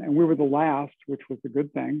presentation, and we were the last, which was a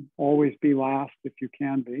good thing. Always be last if you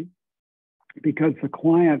can be, because the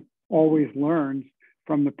client always learns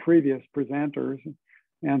from the previous presenters.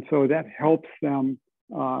 And so that helps them,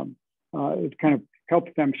 it kind of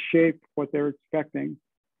helps them shape what they're expecting.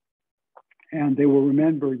 And they will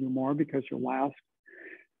remember you more because you're last.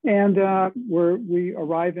 And we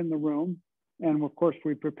arrive in the room. And of course,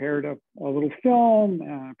 we prepared a little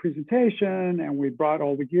film presentation, and we brought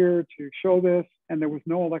all the gear to show this. And there was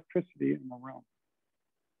no electricity in the room.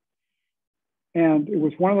 And it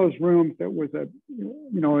was one of those rooms that was a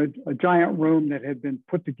giant room that had been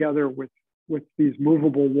put together with these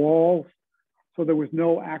movable walls. So there was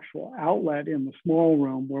no actual outlet in the small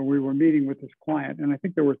room where we were meeting with this client. And I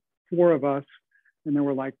think there were 4 of us, and there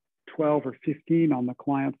were like 12 or 15 on the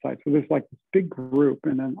client side. So there's like this big group,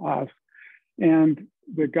 and then us. And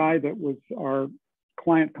the guy that was our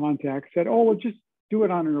client contact said, "Oh, well, just do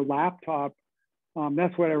it on your laptop.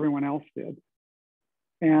 That's what everyone else did."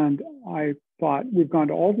 And I thought, we've gone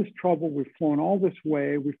to all this trouble, we've flown all this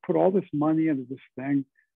way, we've put all this money into this thing.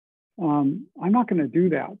 I'm not going to do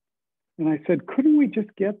that. And I said, couldn't we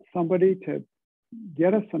just get somebody to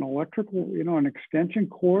get us an electrical, an extension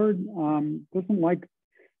cord? Doesn't like,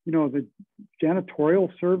 the janitorial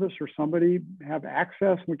service or somebody have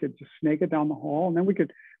access? We could just snake it down the hall, and then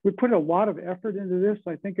we put a lot of effort into this.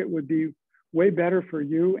 I think it would be way better for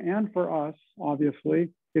you and for us, obviously,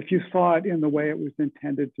 if you saw it in the way it was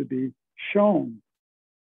intended to be shown.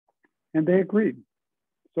 And they agreed.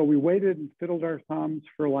 So we waited and fiddled our thumbs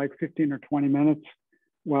for like 15 or 20 minutes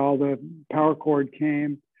while the power cord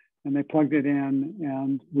came, and they plugged it in,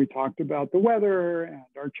 and we talked about the weather and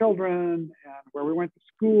our children and where we went to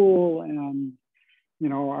school and,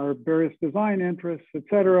 our various design interests, et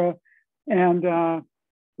cetera. And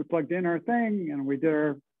we plugged in our thing, and we did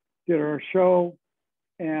our show,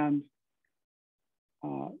 and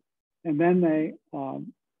then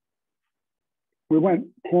we went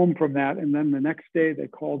home from that, and then the next day they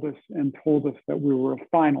called us and told us that we were a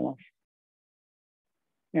finalist.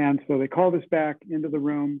 And so they called us back into the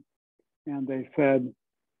room, and they said,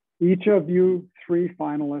 each of you 3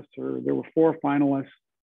 finalists, or there were 4 finalists,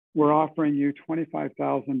 we're offering you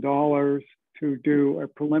 $25,000 to do a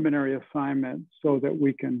preliminary assignment so that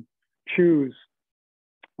we can choose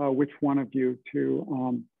which one of you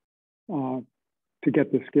to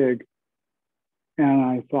get this gig. And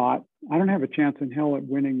I thought, I don't have a chance in hell at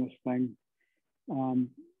winning this thing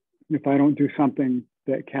if I don't do something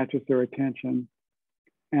that catches their attention.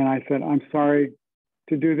 And I said, I'm sorry,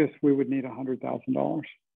 to do this, we would need $100,000.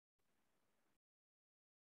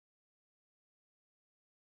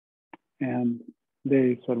 And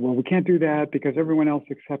they said, well, we can't do that because everyone else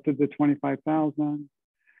accepted the $25,000.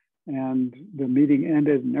 And the meeting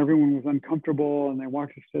ended, and everyone was uncomfortable, and they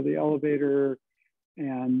walked us to the elevator.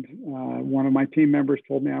 And one of my team members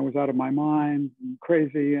told me I was out of my mind and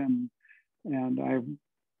crazy, and I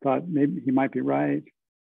thought maybe he might be right.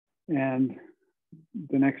 And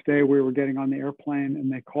the next day we were getting on the airplane,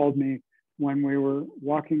 and they called me when we were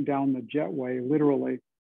walking down the jetway, literally.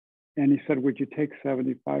 And he said, would you take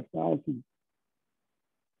 $75,000?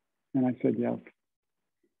 And I said, yes.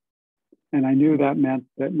 And I knew that meant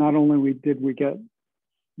that not only did we get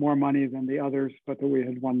more money than the others, but that we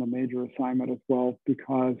had won the major assignment as well,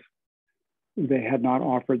 because they had not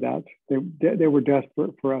offered that. They were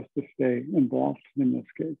desperate for us to stay involved in this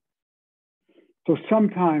case. So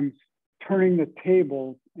sometimes turning the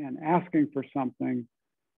tables and asking for something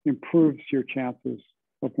improves your chances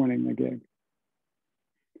of winning the gig.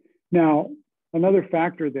 Now, another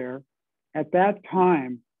factor there, at that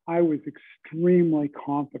time, I was extremely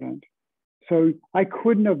confident. So I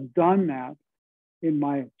couldn't have done that in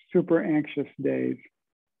my super anxious days.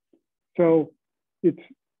 So it's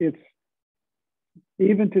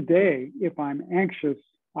even today, if I'm anxious,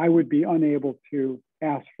 I would be unable to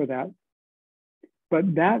ask for that. But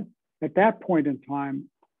at that point in time,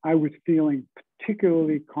 I was feeling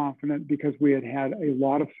particularly confident because we had had a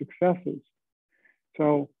lot of successes.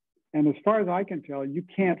 So, and as far as I can tell, you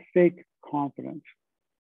can't fake confidence.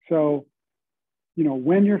 So, you know,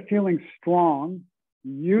 when you're feeling strong,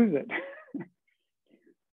 use it.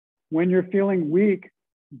 When you're feeling weak,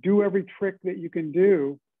 do every trick that you can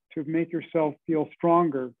do to make yourself feel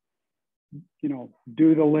stronger. You know,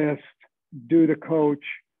 do the list, do the coach,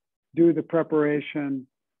 do the preparation,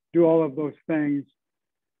 do all of those things.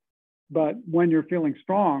 But when you're feeling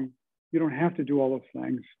strong, you don't have to do all those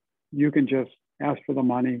things. You can just ask for the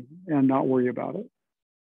money and not worry about it.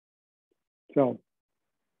 So,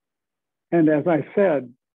 and as I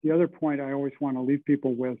said, the other point I always want to leave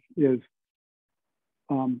people with is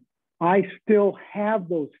I still have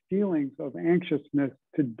those feelings of anxiousness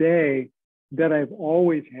today that I've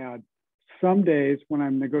always had. Some days when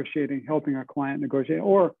I'm negotiating, helping a client negotiate,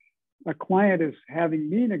 or a client is having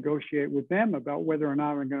me negotiate with them about whether or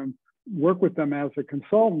not I'm going to work with them as a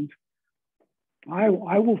consultant, I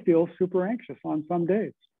will feel super anxious on some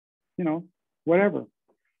days, you know, whatever.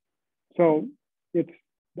 So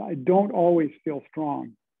I don't always feel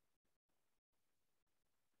strong.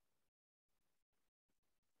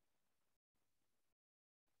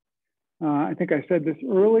 I think I said this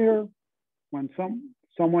earlier, when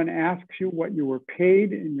someone asks you what you were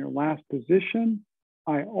paid in your last position,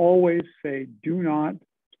 I always say, do not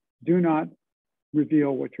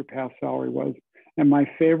reveal what your past salary was. And my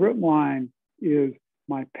favorite line is,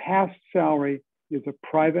 my past salary is a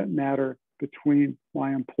private matter between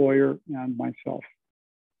my employer and myself.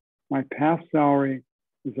 My past salary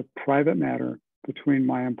is a private matter between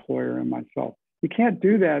my employer and myself. You can't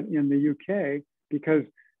do that in the UK because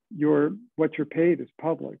what you're paid is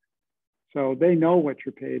public. So they know what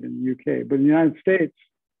you're paid in the UK, but in the United States,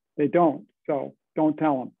 they don't. So don't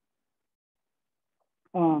tell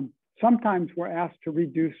them. Sometimes we're asked to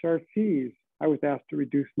reduce our fees. I was asked to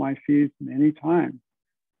reduce my fees many times.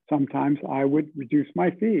 Sometimes I would reduce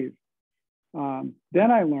my fees.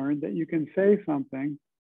 Then I learned that you can say something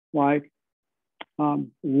like,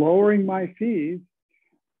 lowering my fees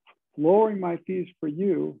for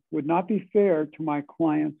you would not be fair to my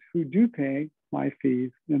clients who do pay my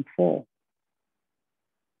fees in full.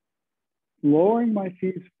 Lowering my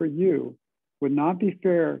fees for you would not be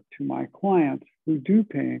fair to my clients who do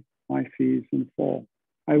pay my fees in full.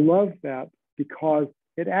 I love that because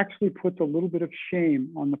it actually puts a little bit of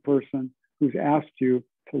shame on the person who's asked you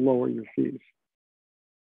to lower your fees.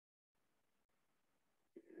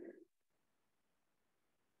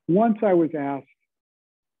 Once I was asked,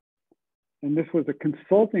 and this was a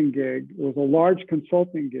consulting gig, it was a large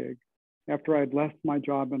consulting gig after I'd left my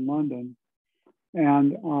job in London.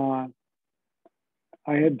 And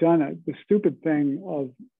I had done the stupid thing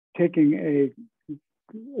of taking a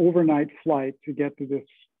overnight flight to get to this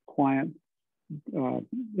client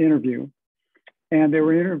interview. And they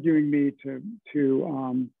were interviewing me to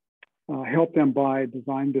help them buy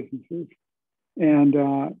design businesses. And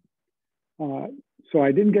so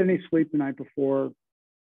I didn't get any sleep the night before,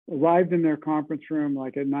 arrived in their conference room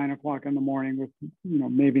like at 9 o'clock in the morning with, you know,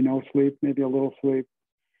 maybe no sleep, maybe a little sleep.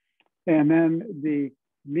 And then the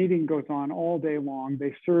meeting goes on all day long.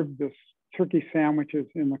 They serve this turkey sandwiches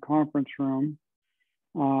in the conference room.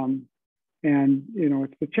 And, you know,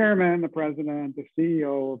 it's the chairman, the president, the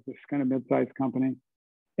CEO of this kind of mid-sized company.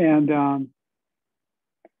 And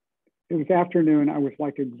it was afternoon. I was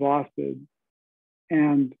like exhausted.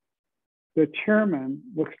 And the chairman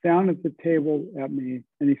looks down at the table at me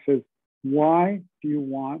and he says, "Why do you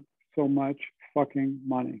want so much fucking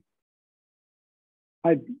money?"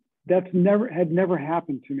 That had never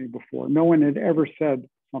happened to me before. No one had ever said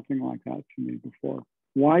something like that to me before.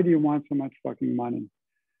 Why do you want so much fucking money?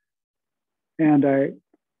 And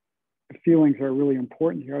feelings are really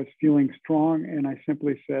important here. I was feeling strong and I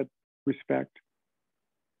simply said, respect.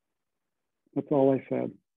 That's all I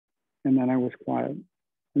said. And then I was quiet.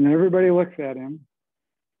 And then everybody looks at him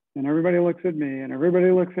and everybody looks at me, and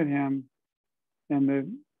everybody looks at him, and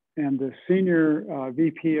the senior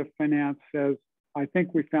VP of finance says, "I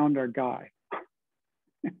think we found our guy,"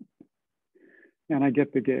 and I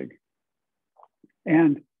get the gig.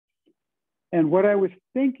 And what I was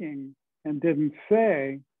thinking and didn't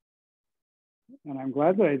say, and I'm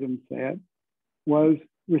glad that I didn't say it, was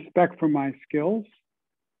respect for my skills,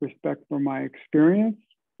 respect for my experience,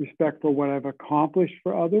 respect for what I've accomplished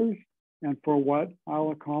for others, and for what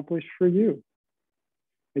I'll accomplish for you.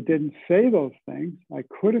 I didn't say those things. I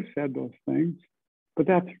could have said those things, but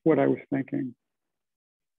that's what I was thinking.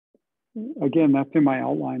 Again, that's in my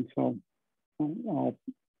outline, so I'll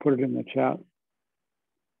put it in the chat.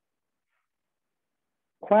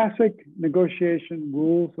 Classic negotiation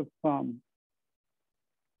rules of thumb.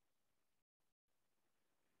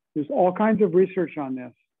 There's all kinds of research on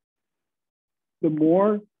this. The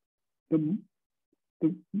more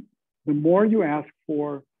you ask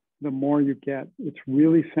for, the more you get. It's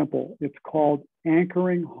really simple. It's called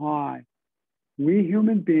anchoring high. We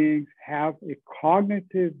human beings have a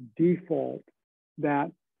cognitive default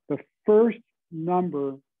that the first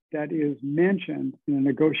number that is mentioned in a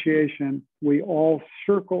negotiation, we all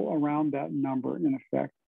circle around that number in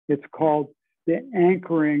effect. It's called the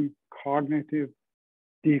anchoring cognitive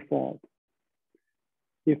default.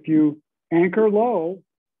 If you anchor low,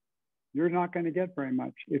 you're not going to get very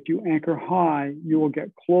much. If you anchor high, you will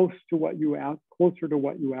get closer to what you ask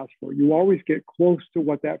for. You always get close to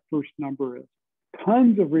what that first number is.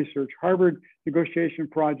 Tons of research. Harvard Negotiation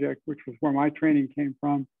Project, which was where my training came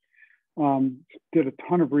from, did a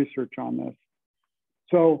ton of research on this.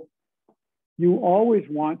 So you always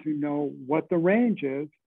want to know what the range is,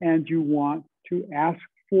 and you want to ask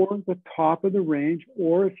for the top of the range,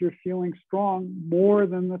 or if you're feeling strong, more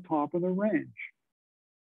than the top of the range.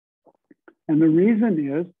 And the reason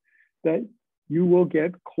is that you will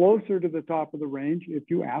get closer to the top of the range if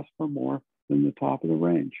you ask for more than the top of the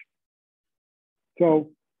range.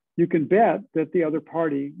 So you can bet that the other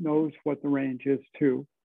party knows what the range is too.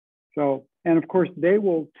 So, and of course, they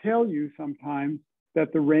will tell you sometimes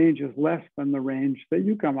that the range is less than the range that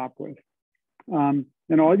you come up with. And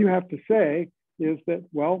all you have to say is that,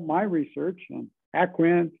 well, my research and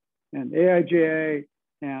Aquint and AIJA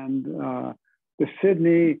and the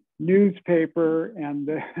Sydney newspaper and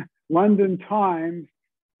the London Times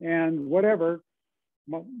and whatever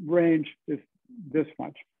range is this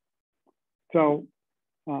much. So,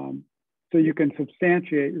 so you can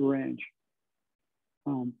substantiate your range.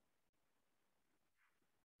 And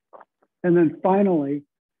then finally,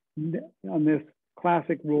 on this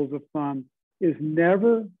classic rules of thumb, is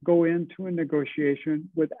never go into a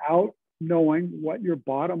negotiation without knowing what your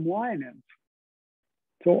bottom line is.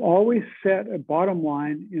 So always set a bottom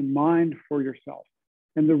line in mind for yourself.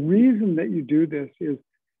 And the reason that you do this is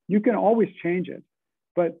you can always change it.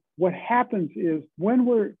 But what happens is when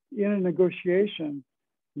we're in a negotiation,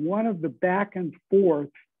 one of the back and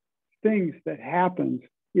forth things that happens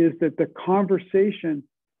is that the conversation,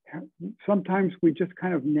 sometimes we just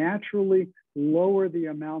kind of naturally lower the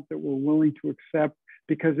amount that we're willing to accept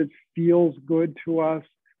because it feels good to us.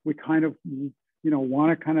 We kind of,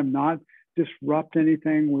 want to kind of not disrupt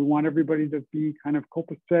anything. We want everybody to be kind of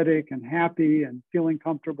copacetic and happy and feeling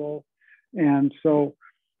comfortable. And so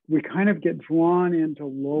we kind of get drawn into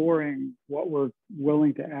lowering what we're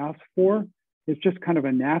willing to ask for. It's just kind of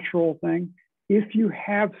a natural thing. If you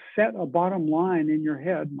have set a bottom line in your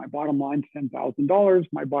head, my bottom line is $10,000,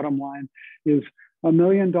 my bottom line is $1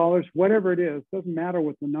 million, whatever it is, doesn't matter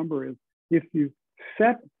what the number is. If you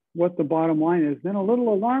set what the bottom line is, then a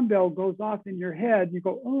little alarm bell goes off in your head. You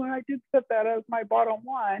go, oh, I did set that as my bottom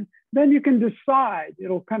line. Then you can decide.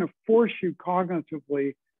 It'll kind of force you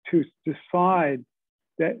cognitively to decide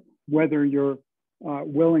that whether you're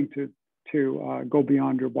willing to go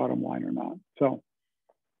beyond your bottom line or not. So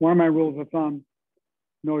one of my rules of thumb,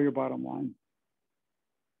 know your bottom line.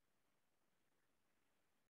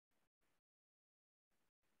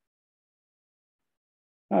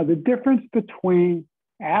 The difference between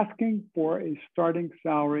asking for a starting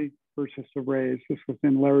salary versus a raise. This was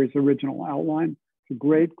in Larry's original outline. It's a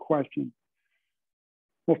great question.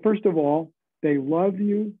 Well, first of all, they love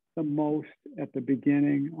you the most at the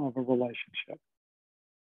beginning of a relationship.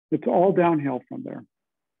 It's all downhill from there.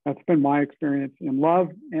 That's been my experience in love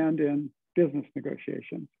and in business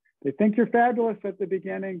negotiations. They think you're fabulous at the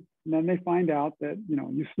beginning, and then they find out that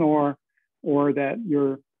you snore or that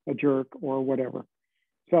you're a jerk or whatever.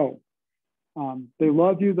 So they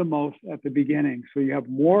love you the most at the beginning. So you have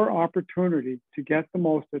more opportunity to get the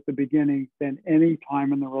most at the beginning than any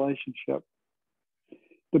time in the relationship.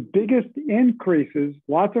 The biggest increases,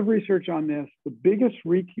 lots of research on this, the biggest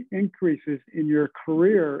increases in your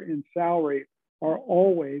career in salary are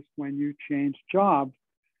always when you change jobs,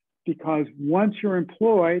 because once you're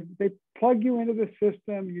employed, they plug you into the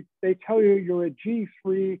system. They tell you you're a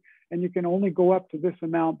G3 and you can only go up to this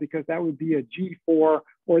amount because that would be a G4,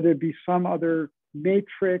 or there'd be some other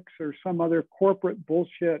matrix or some other corporate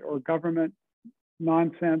bullshit or government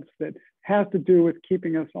nonsense that has to do with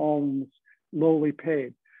keeping us all lowly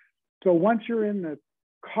paid. So once you're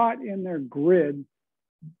caught in their grid,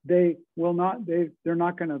 they're not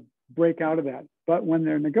going to break out of that. But when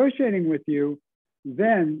they're negotiating with you,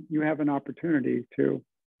 then you have an opportunity to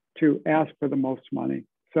ask for the most money.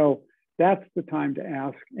 So that's the time to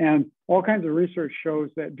ask. And all kinds of research shows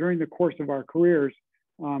that during the course of our careers,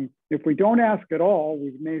 if we don't ask at all,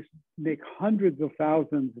 we may make hundreds of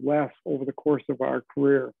thousands less over the course of our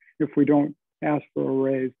career if we don't ask for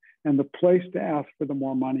a raise. And the place to ask for the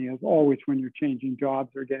more money is always when you're changing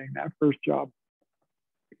jobs or getting that first job.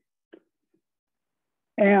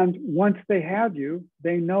 And once they have you,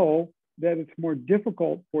 they know that it's more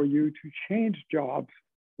difficult for you to change jobs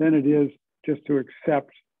than it is just to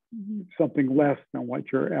accept something less than what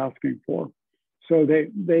you're asking for. So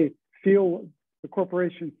they feel, the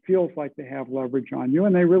corporation feels like they have leverage on you,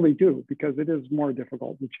 and they really do, because it is more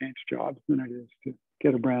difficult to change jobs than it is to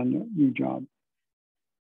get a brand new job.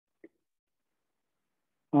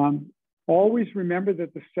 Always remember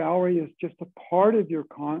that the salary is just a part of your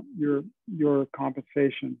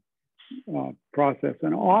compensation process.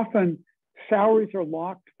 And often salaries are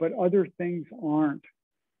locked, but other things aren't.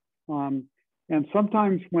 And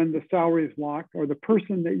sometimes when the salary is locked, or the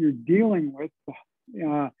person that you're dealing with,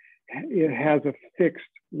 it has a fixed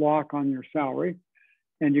lock on your salary,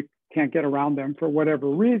 and you can't get around them for whatever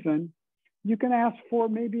reason, you can ask for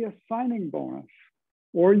maybe a signing bonus,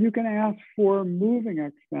 or you can ask for moving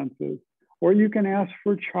expenses, or you can ask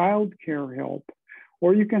for childcare help,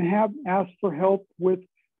 or you can ask for help with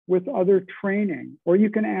other training, or you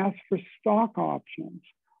can ask for stock options,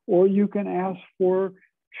 or you can ask for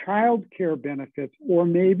childcare benefits, or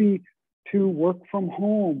maybe to work from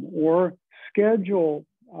home, or schedule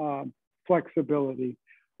flexibility,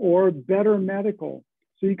 or better medical.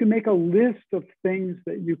 So you can make a list of things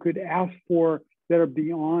that you could ask for that are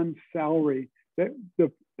beyond salary, that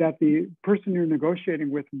the person you're negotiating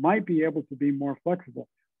with might be able to be more flexible.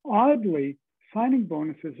 Oddly, signing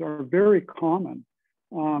bonuses are very common.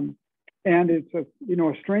 And it's a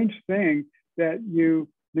strange thing that you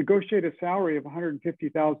negotiate a salary of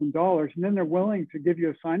 $150,000 and then they're willing to give you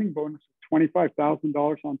a signing bonus of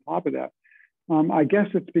 $25,000 on top of that. I guess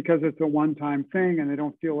it's because it's a one-time thing and they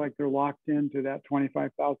don't feel like they're locked into that $25,000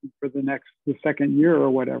 for the second year or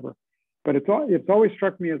whatever. But it's always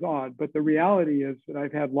struck me as odd. But the reality is that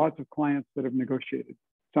I've had lots of clients that have negotiated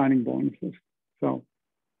signing bonuses. So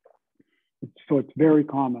it's very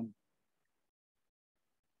common.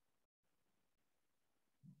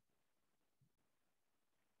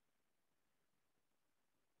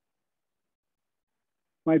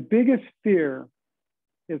 My biggest fear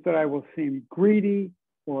is that I will seem greedy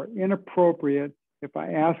or inappropriate if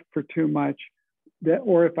I ask for too much,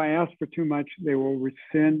 or if I ask for too much, they will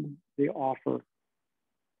rescind the offer.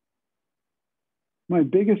 My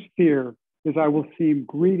biggest fear is I will seem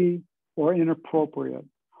greedy or inappropriate,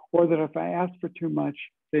 or that if I ask for too much,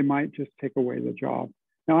 they might just take away the job.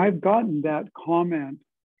 Now, I've gotten that comment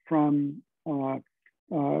from a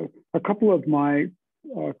couple of my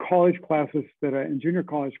college classes and junior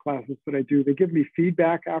college classes that I do. They give me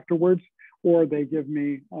feedback afterwards, or they give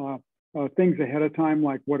me things ahead of time,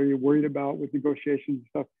 like what are you worried about with negotiations and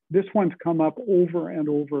stuff. This one's come up over and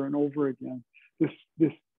over and over again.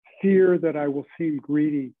 This fear that I will seem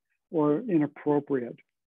greedy or inappropriate.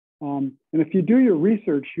 And if you do your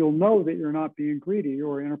research, you'll know that you're not being greedy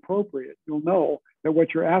or inappropriate. You'll know that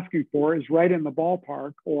what you're asking for is right in the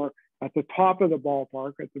ballpark, or at the top of the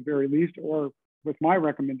ballpark at the very least, or with my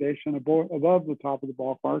recommendation above the top of the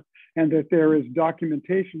ballpark, and that there is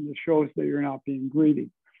documentation that shows that you're not being greedy.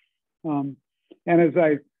 And as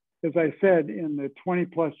I said, in the 20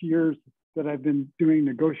 plus years that I've been doing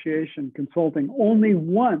negotiation consulting, only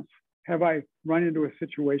once have I run into a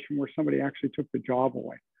situation where somebody actually took the job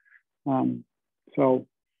away. So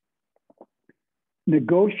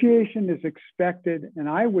negotiation is expected, and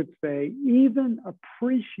I would say even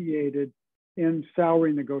appreciated in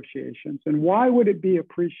salary negotiations. And why would it be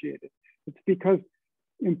appreciated? It's because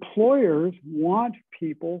employers want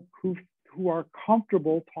people who are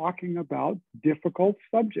comfortable talking about difficult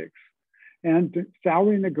subjects. And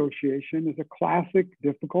salary negotiation is a classic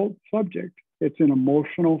difficult subject. It's an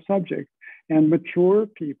emotional subject. And mature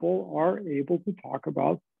people are able to talk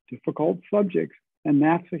about difficult subjects. And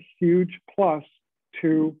that's a huge plus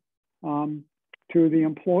to the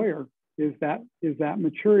employer is that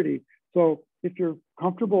maturity. So if you're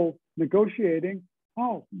comfortable negotiating,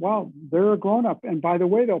 oh, wow, they're a grown-up. And by the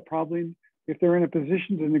way, they'll probably, if they're in a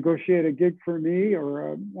position to negotiate a gig for me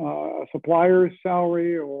or a supplier's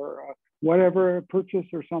salary or whatever, a purchase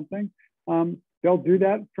or something, they'll do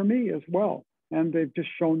that for me as well. And they've just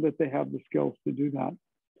shown that they have the skills to do that.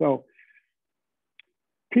 So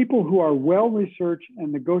people who are well-researched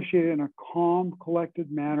and negotiate in a calm, collected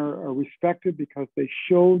manner are respected because they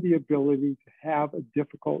show the ability to have a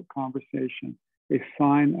difficult conversation, a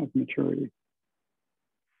sign of maturity.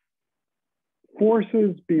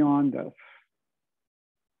 Forces beyond us.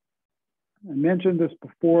 I mentioned this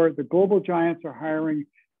before. The global giants are hiring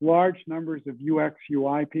large numbers of UX,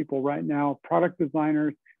 UI people right now, product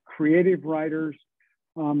designers, creative writers.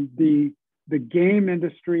 The game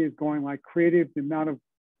industry is going like creative. The amount of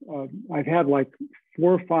I've had like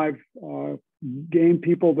 4 or 5 game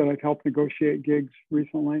people that I've helped negotiate gigs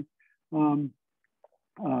recently.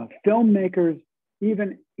 Filmmakers,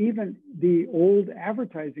 even the old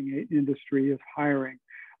advertising industry is hiring.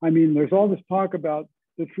 I mean, there's all this talk about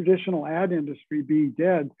the traditional ad industry being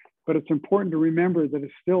dead, but it's important to remember that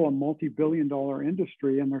it's still a multi-billion-dollar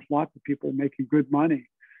industry, and there's lots of people making good money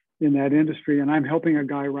in that industry. And I'm helping a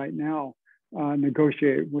guy right now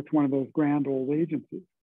negotiate with one of those grand old agencies.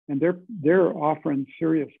 And they're offering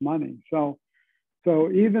serious money. So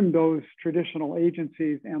even those traditional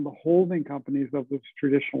agencies and the holding companies of those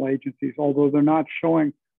traditional agencies, although they're not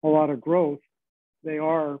showing a lot of growth, they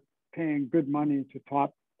are paying good money to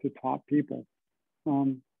top people.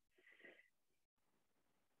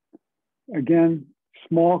 Again,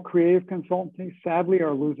 small creative consultancies sadly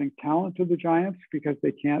are losing talent to the giants because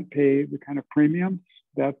they can't pay the kind of premiums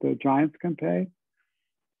that the giants can pay.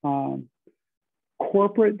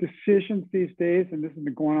 Corporate decisions these days, and this has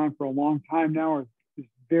been going on for a long time now, is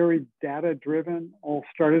very data driven. All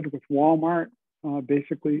started with Walmart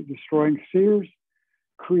basically destroying Sears.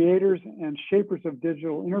 Creators and shapers of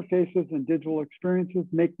digital interfaces and digital experiences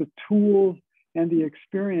make the tools and the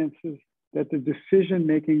experiences that the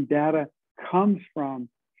decision-making data comes from,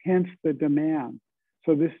 hence the demand.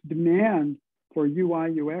 So this demand for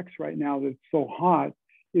UI, UX right now that's so hot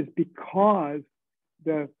is because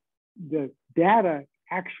the data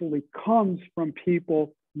actually comes from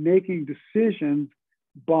people making decisions: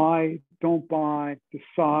 buy, don't buy,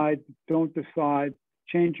 decide, don't decide,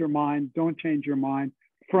 change your mind, don't change your mind,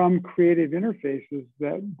 from creative interfaces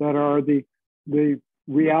that are the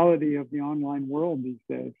reality of the online world these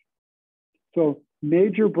days. So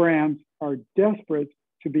major brands are desperate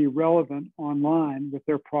to be relevant online with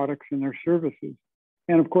their products and their services.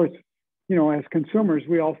 And of course, you know, as consumers,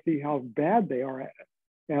 we all see how bad they are at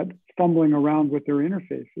fumbling around with their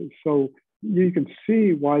interfaces. So you can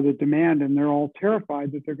see why the demand, and they're all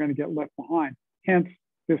terrified that they're going to get left behind, hence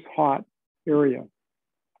this hot area.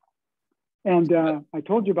 And I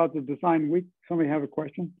told you about the design week. Somebody have a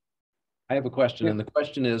question? I have a question, and the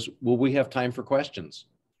question is, will we have time for questions?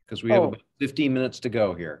 Because we have about 15 minutes to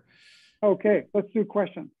go here. Okay, let's do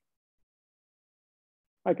questions.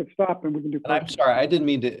 I could stop and we can do questions. I'm sorry, I didn't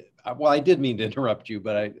mean to, well, I did mean to interrupt you,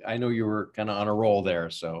 but I know you were kind of on a roll there,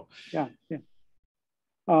 so. Yeah.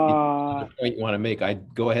 The point you want to make,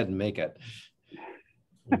 I'd go ahead and make it.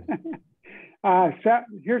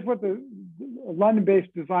 Here's what the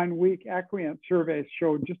London-based Design Week Acquient survey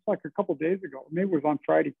showed just like a couple of days ago. Maybe it was on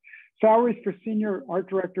Friday. Salaries for senior art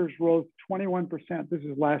directors rose 21%. This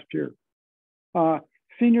is last year.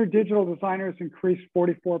 Senior digital designers increased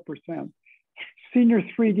 44%. Senior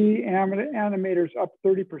 3D animators up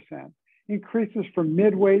 30%. Increases for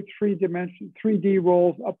mid-weight 3D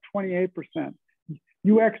roles up 28%.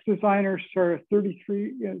 UX designers saw a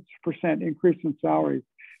 33% increase in salaries.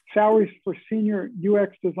 Salaries for senior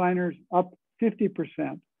UX designers up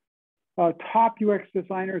 50%. Top UX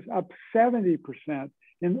designers up 70%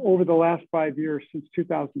 over the last 5 years since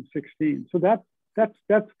 2016. So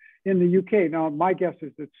that's in the UK. Now, my guess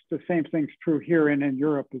is it's the same thing's true here and in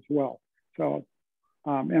Europe as well. So,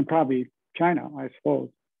 and probably China, I suppose.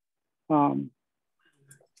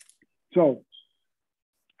 So,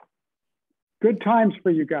 good times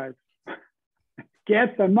for you guys.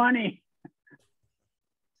 Get the money.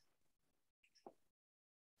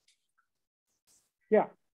 Yeah.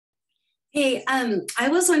 Hey, I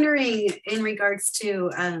was wondering in regards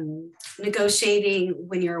to negotiating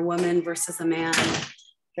when you're a woman versus a man,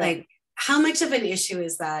 like how much of an issue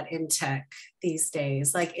is that in tech these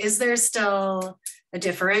days? Like, is there still a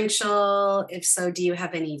differential? If so, do you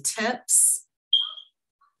have any tips?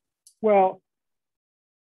 Well,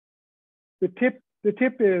 the tip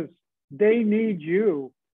is they need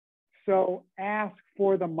you. So ask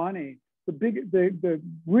for the money. The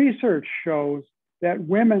research shows that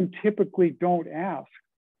women typically don't ask.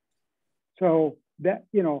 So that,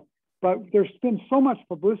 you know, but there's been so much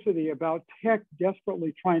publicity about tech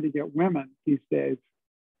desperately trying to get women these days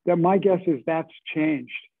that my guess is that's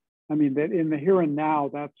changed. I mean, that in the here and now,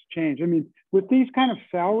 that's changed. I mean, with these kind of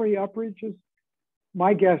salary uprages,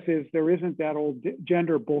 my guess is there isn't that old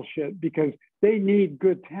gender bullshit because they need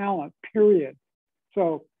good talent, period.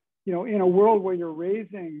 So, you know, in a world where you're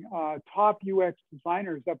raising top UX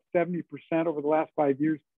designers up 70% over the last 5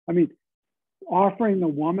 years, I mean, offering the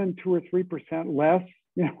woman 2 or 3% less,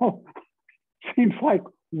 you know, seems like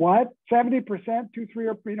what? 70%, 2, 3,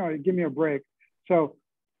 or, you know, give me a break. So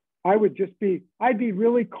I'd be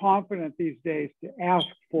really confident these days to ask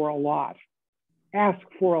for a lot. Ask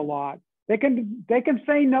for a lot. They can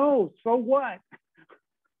say no, so what?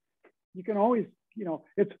 You can always, you know,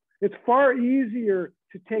 it's far easier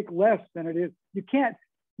to take less than it is. You can't,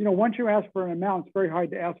 you know, once you ask for an amount, it's very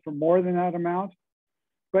hard to ask for more than that amount.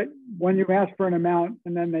 But when you ask for an amount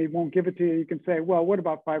and then they won't give it to you, you can say, well, what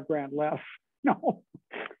about $5,000 less? No,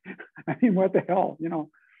 I mean, what the hell, you know?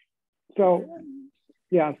 So,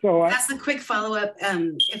 yeah. So that's a quick follow-up.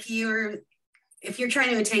 If you're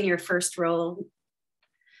trying to attain your first role,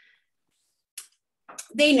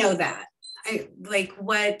 they know that. I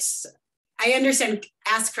understand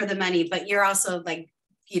ask for the money, but you're also like,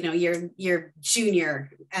 you know, you're junior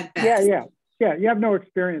at best. Yeah. You have no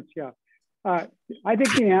experience. Yeah. I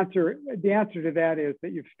think the answer to that is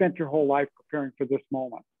that you've spent your whole life preparing for this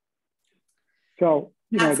moment. So,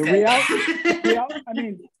 you know, the reality, I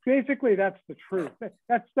mean, basically that's the truth.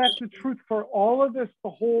 That's the truth for all of us the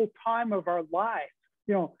whole time of our lives.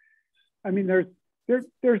 You know, I mean, there's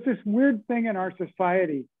this weird thing in our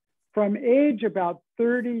society. From age about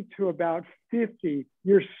 30 to about 50,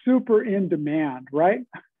 you're super in demand, right?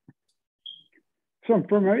 So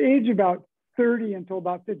from age about 30 until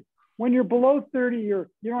about 50, when you're below 30, you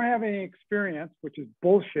don't have any experience, which is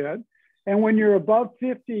bullshit. And when you're above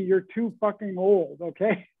 50, you're too fucking old,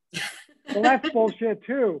 okay? Well, that's bullshit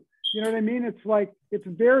too. You know what I mean? It's like, it's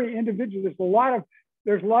very individual. There's a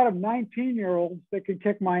lot of 19-year-olds that can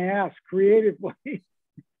kick my ass creatively.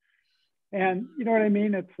 And you know what I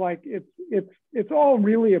mean? It's like, it's all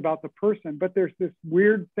really about the person, but there's this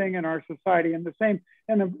weird thing in our society and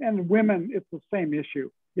the women, it's the same issue.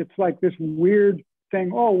 It's like this weird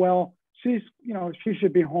thing. Oh, well, she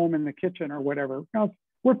should be home in the kitchen or whatever. No,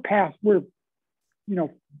 we're, you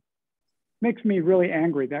know, makes me really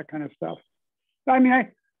angry, that kind of stuff. I mean,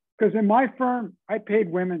 because in my firm, I paid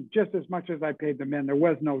women just as much as I paid the men. There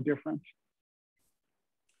was no difference.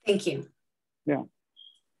 Thank you. Yeah.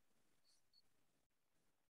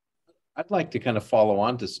 I'd like to kind of follow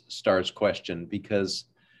on to Star's question, because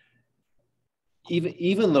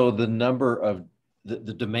even though the number of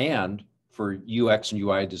the demand for UX and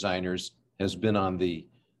UI designers has been on the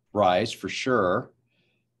rise for sure,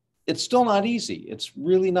 it's still not easy. It's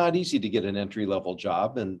really not easy to get an entry-level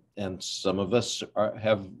job, and some of us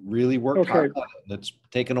have really worked hard on it, and it's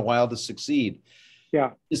taken a while to succeed.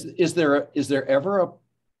 Yeah. Is there ever a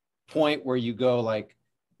point where you go like,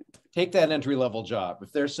 take that entry-level job?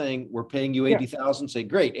 If they're saying we're paying you 80,000, say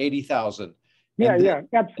great, 80,000. Yeah,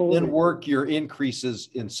 absolutely. Then work your increases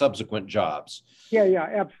in subsequent jobs. Yeah,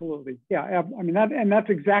 absolutely. Yeah, I mean, that's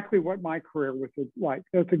exactly what my career was like.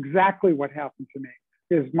 That's exactly what happened to me.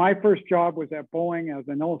 Is my first job was at Boeing as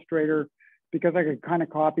an illustrator because I could kind of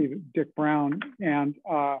copy Dick Brown, and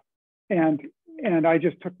I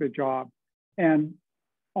just took the job, and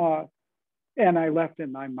I left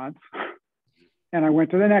in 9 months, and I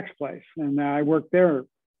went to the next place, and I worked there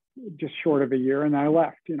just short of a year, and I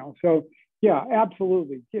left. You know, so yeah,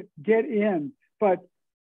 absolutely, get in. But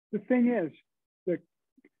the thing is,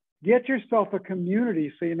 get yourself a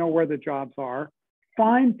community so you know where the jobs are.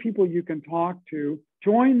 Find people you can talk to.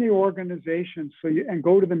 Join the organization and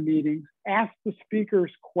go to the meetings. Ask the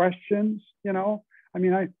speakers questions. You know, I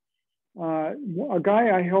mean, a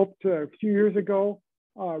guy I helped a few years ago,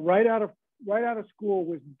 right out of school,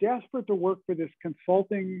 was desperate to work for this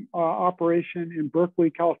consulting operation in Berkeley,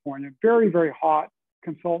 California. Very, very hot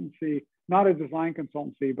consultancy, not a design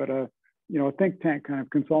consultancy, but a think tank kind of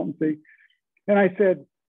consultancy. And I said,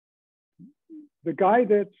 the guy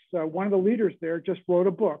that's one of the leaders there just wrote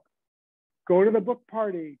a book. Go to the book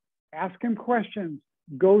party, ask him questions,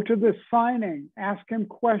 go to the signing, ask him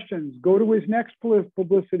questions, go to his next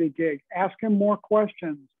publicity gig, ask him more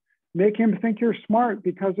questions, make him think you're smart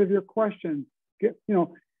because of your questions.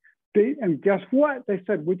 and guess what? They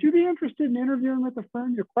said, would you be interested in interviewing with the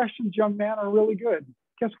firm? Your questions, young man, are really good.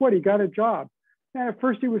 Guess what? He got a job. And at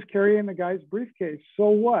first he was carrying the guy's briefcase. So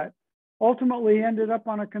what? Ultimately he ended up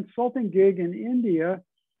on a consulting gig in India,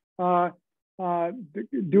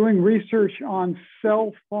 doing research on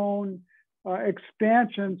cell phone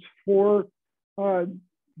expansions for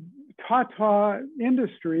Tata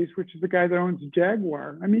Industries, which is the guy that owns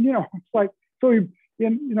Jaguar. I mean, it's like, so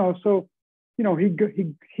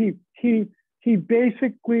he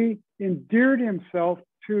basically endeared himself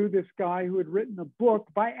to this guy who had written a book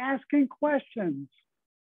by asking questions.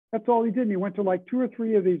 That's all he did. And he went to like 2 or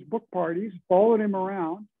 3 of these book parties, followed him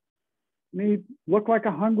around, and he looked like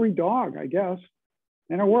a hungry dog, I guess,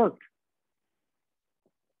 and it worked.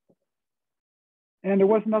 And there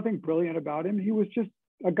was nothing brilliant about him. He was just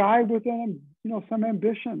a guy with some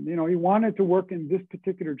ambition. He wanted to work in this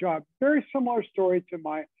particular job. Very similar story to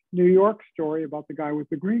my New York story about the guy with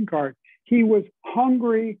the green card. He was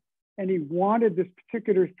hungry and he wanted this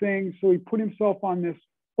particular thing. So he put himself on this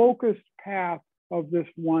focused path of this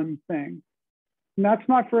one thing. And that's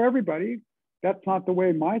not for everybody. That's not the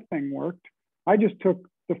way my thing worked. I just took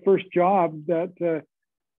the first job that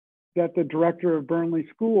the director of Burnley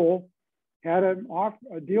School had a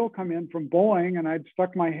deal come in from Boeing, and I'd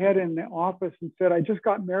stuck my head in the office and said, I just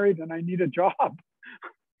got married and I need a job.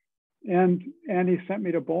 And he sent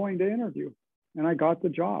me to Boeing to interview, and I got the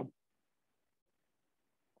job.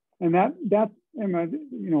 And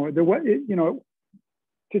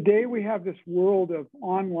today we have this world of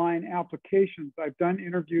online applications. I've done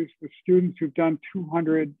interviews with students who've done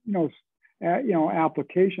 200,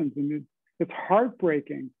 applications, and it's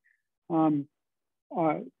heartbreaking.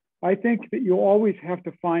 I think that you always have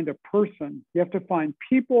to find a person. You have to find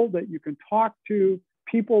people that you can talk to,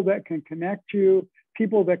 people that can connect you,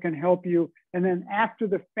 people that can help you. And then after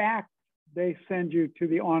the fact, they send you to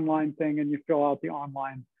the online thing and you fill out the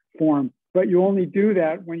online form. But you only do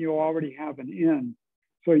that when you already have an in.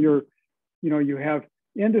 So you have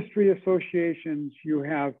industry associations, you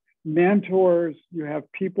have mentors, you have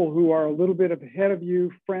people who are a little bit ahead of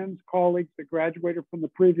you, friends, colleagues that graduated from the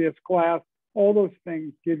previous class. All those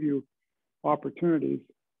things give you opportunities.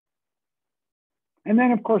 And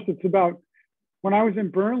then, of course, it's about, when I was in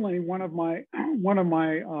Burnley, one of my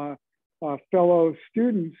fellow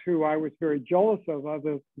students who I was very jealous of at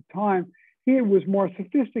the time, he was more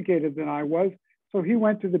sophisticated than I was. So he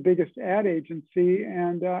went to the biggest ad agency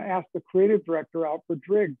and asked the creative director out for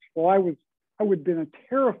drinks. Well, I would have been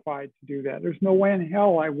terrified to do that. There's no way in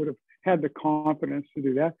hell I would have had the confidence to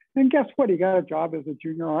do that. And guess what? He got a job as a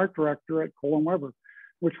junior art director at Cole & Weber,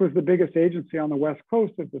 which was the biggest agency on the West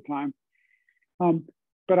Coast at the time.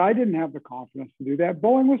 But I didn't have the confidence to do that.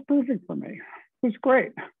 Boeing was perfect for me. It was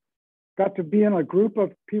great. Got to be in a group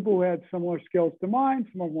of people who had similar skills to mine.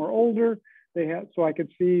 Some of them were older. So I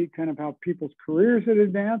could see kind of how people's careers had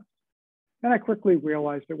advanced. And I quickly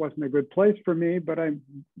realized it wasn't a good place for me, but I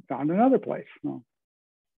found another place.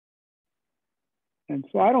 And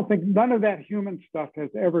so I don't think none of that human stuff has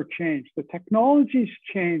ever changed. The technology's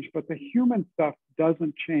changed, but the human stuff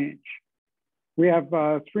doesn't change. We have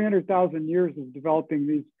 300,000 years of developing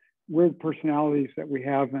these weird personalities that we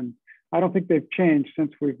have, and I don't think they've changed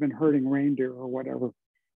since we've been herding reindeer or whatever.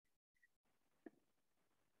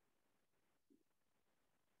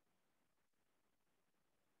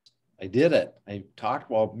 I did it. I talked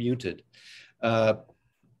while muted.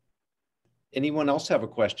 Anyone else have a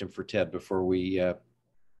question for Ted before we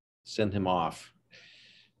send him off?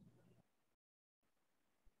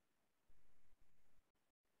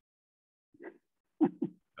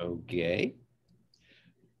 Okay.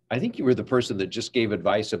 I think you were the person that just gave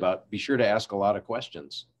advice about be sure to ask a lot of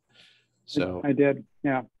questions. So I did,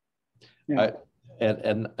 yeah.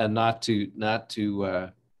 And not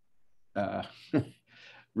to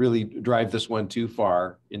really drive this one too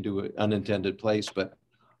far into an unintended place, but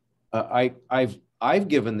I've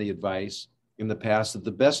given the advice in the past that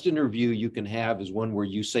the best interview you can have is one where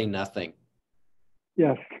you say nothing.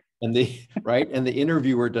 Yes. And the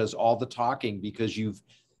interviewer does all the talking because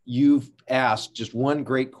you've asked just one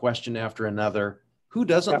great question after another. Who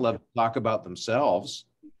doesn't love to talk about themselves?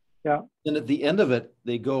 Yeah. And at the end of it,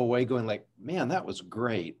 they go away going like, man, that was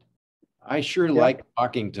great. I sure like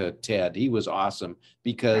talking to Ted. He was awesome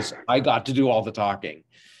because I got to do all the talking.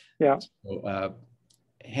 Yeah. So,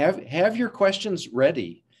 have your questions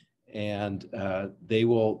ready, and they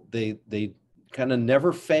kind of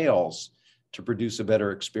never fails to produce a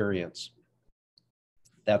better experience.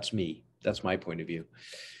 That's me. That's my point of view.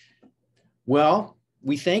 Well,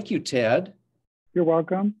 we thank you, Ted. You're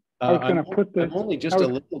welcome. I was going to put this. I'm only just a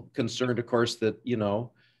little concerned, of course, that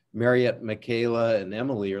Marriott, Michaela, and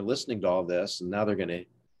Emily are listening to all this, and now they're going to,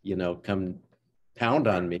 you know, come pound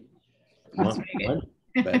on me.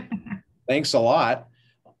 But thanks a lot.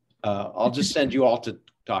 I'll just send you all to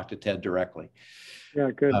talk to Ted directly.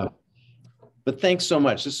 Yeah, good. But thanks so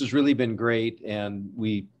much. This has really been great, and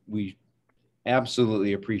we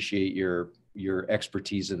absolutely appreciate your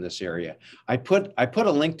expertise in this area. I put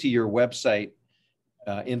a link to your website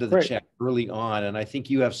into the chat early on, and I think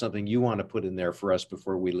you have something you want to put in there for us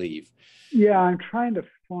before we leave. Yeah, I'm trying to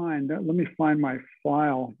find that. Let me find my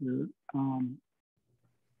file here.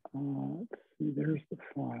 Let's see, there's the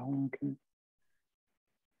file. Okay.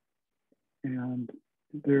 And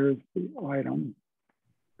there's the item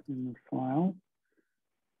in the file.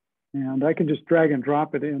 And I can just drag and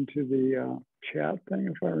drop it into the chat thing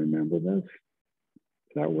if I remember this.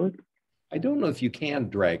 Does that work? I don't know if you can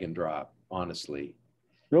drag and drop, honestly.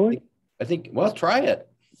 Really? I think, well, try it.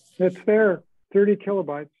 It's there, 30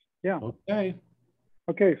 kilobytes. Yeah. Okay.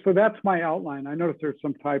 Okay, so that's my outline. I noticed there's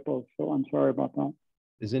some typos, so I'm sorry about that.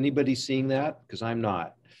 Is anybody seeing that? Because I'm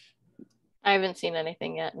not. I haven't seen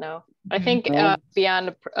anything yet, no. I think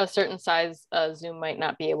beyond a certain size, Zoom might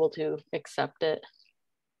not be able to accept it.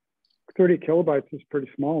 30 kilobytes is pretty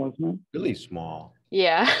small, isn't it? Really small.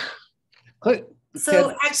 Yeah.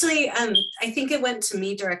 So actually, I think it went to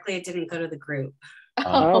me directly. It didn't go to the group.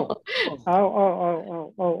 Oh,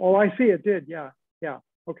 I see it did. Yeah.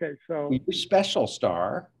 Okay, so. You're special,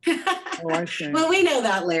 Star. Oh, I see. Well, we know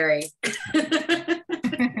that, Larry.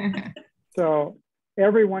 So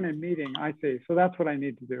everyone in meeting, I see. So that's what I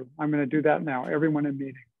need to do. I'm going to do that now. Everyone in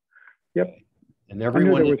meeting. Yep. And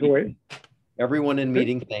everyone in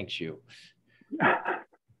meeting thanks you.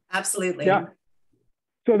 Absolutely. Yeah.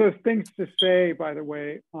 So there's things to say, by the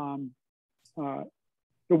way. The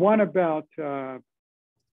one about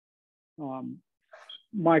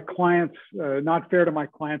my clients, not fair to my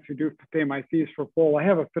clients who do pay my fees for full. I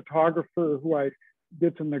have a photographer who I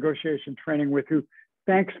did some negotiation training with who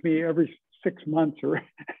thanks me every 6 months or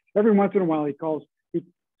every once in a while he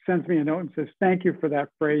sends me a note and says, thank you for that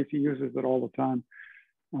phrase. He uses it all the time.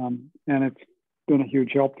 And it's been a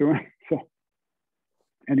huge help to him. So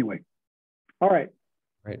anyway, all right.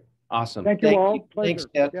 Right. Awesome. Thank you all. Pleasure. Thanks,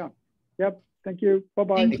 Ted. Yeah. Yep. Thank you.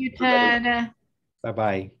 Bye-bye. Thank you, Ted.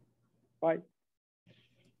 Bye-bye. Bye.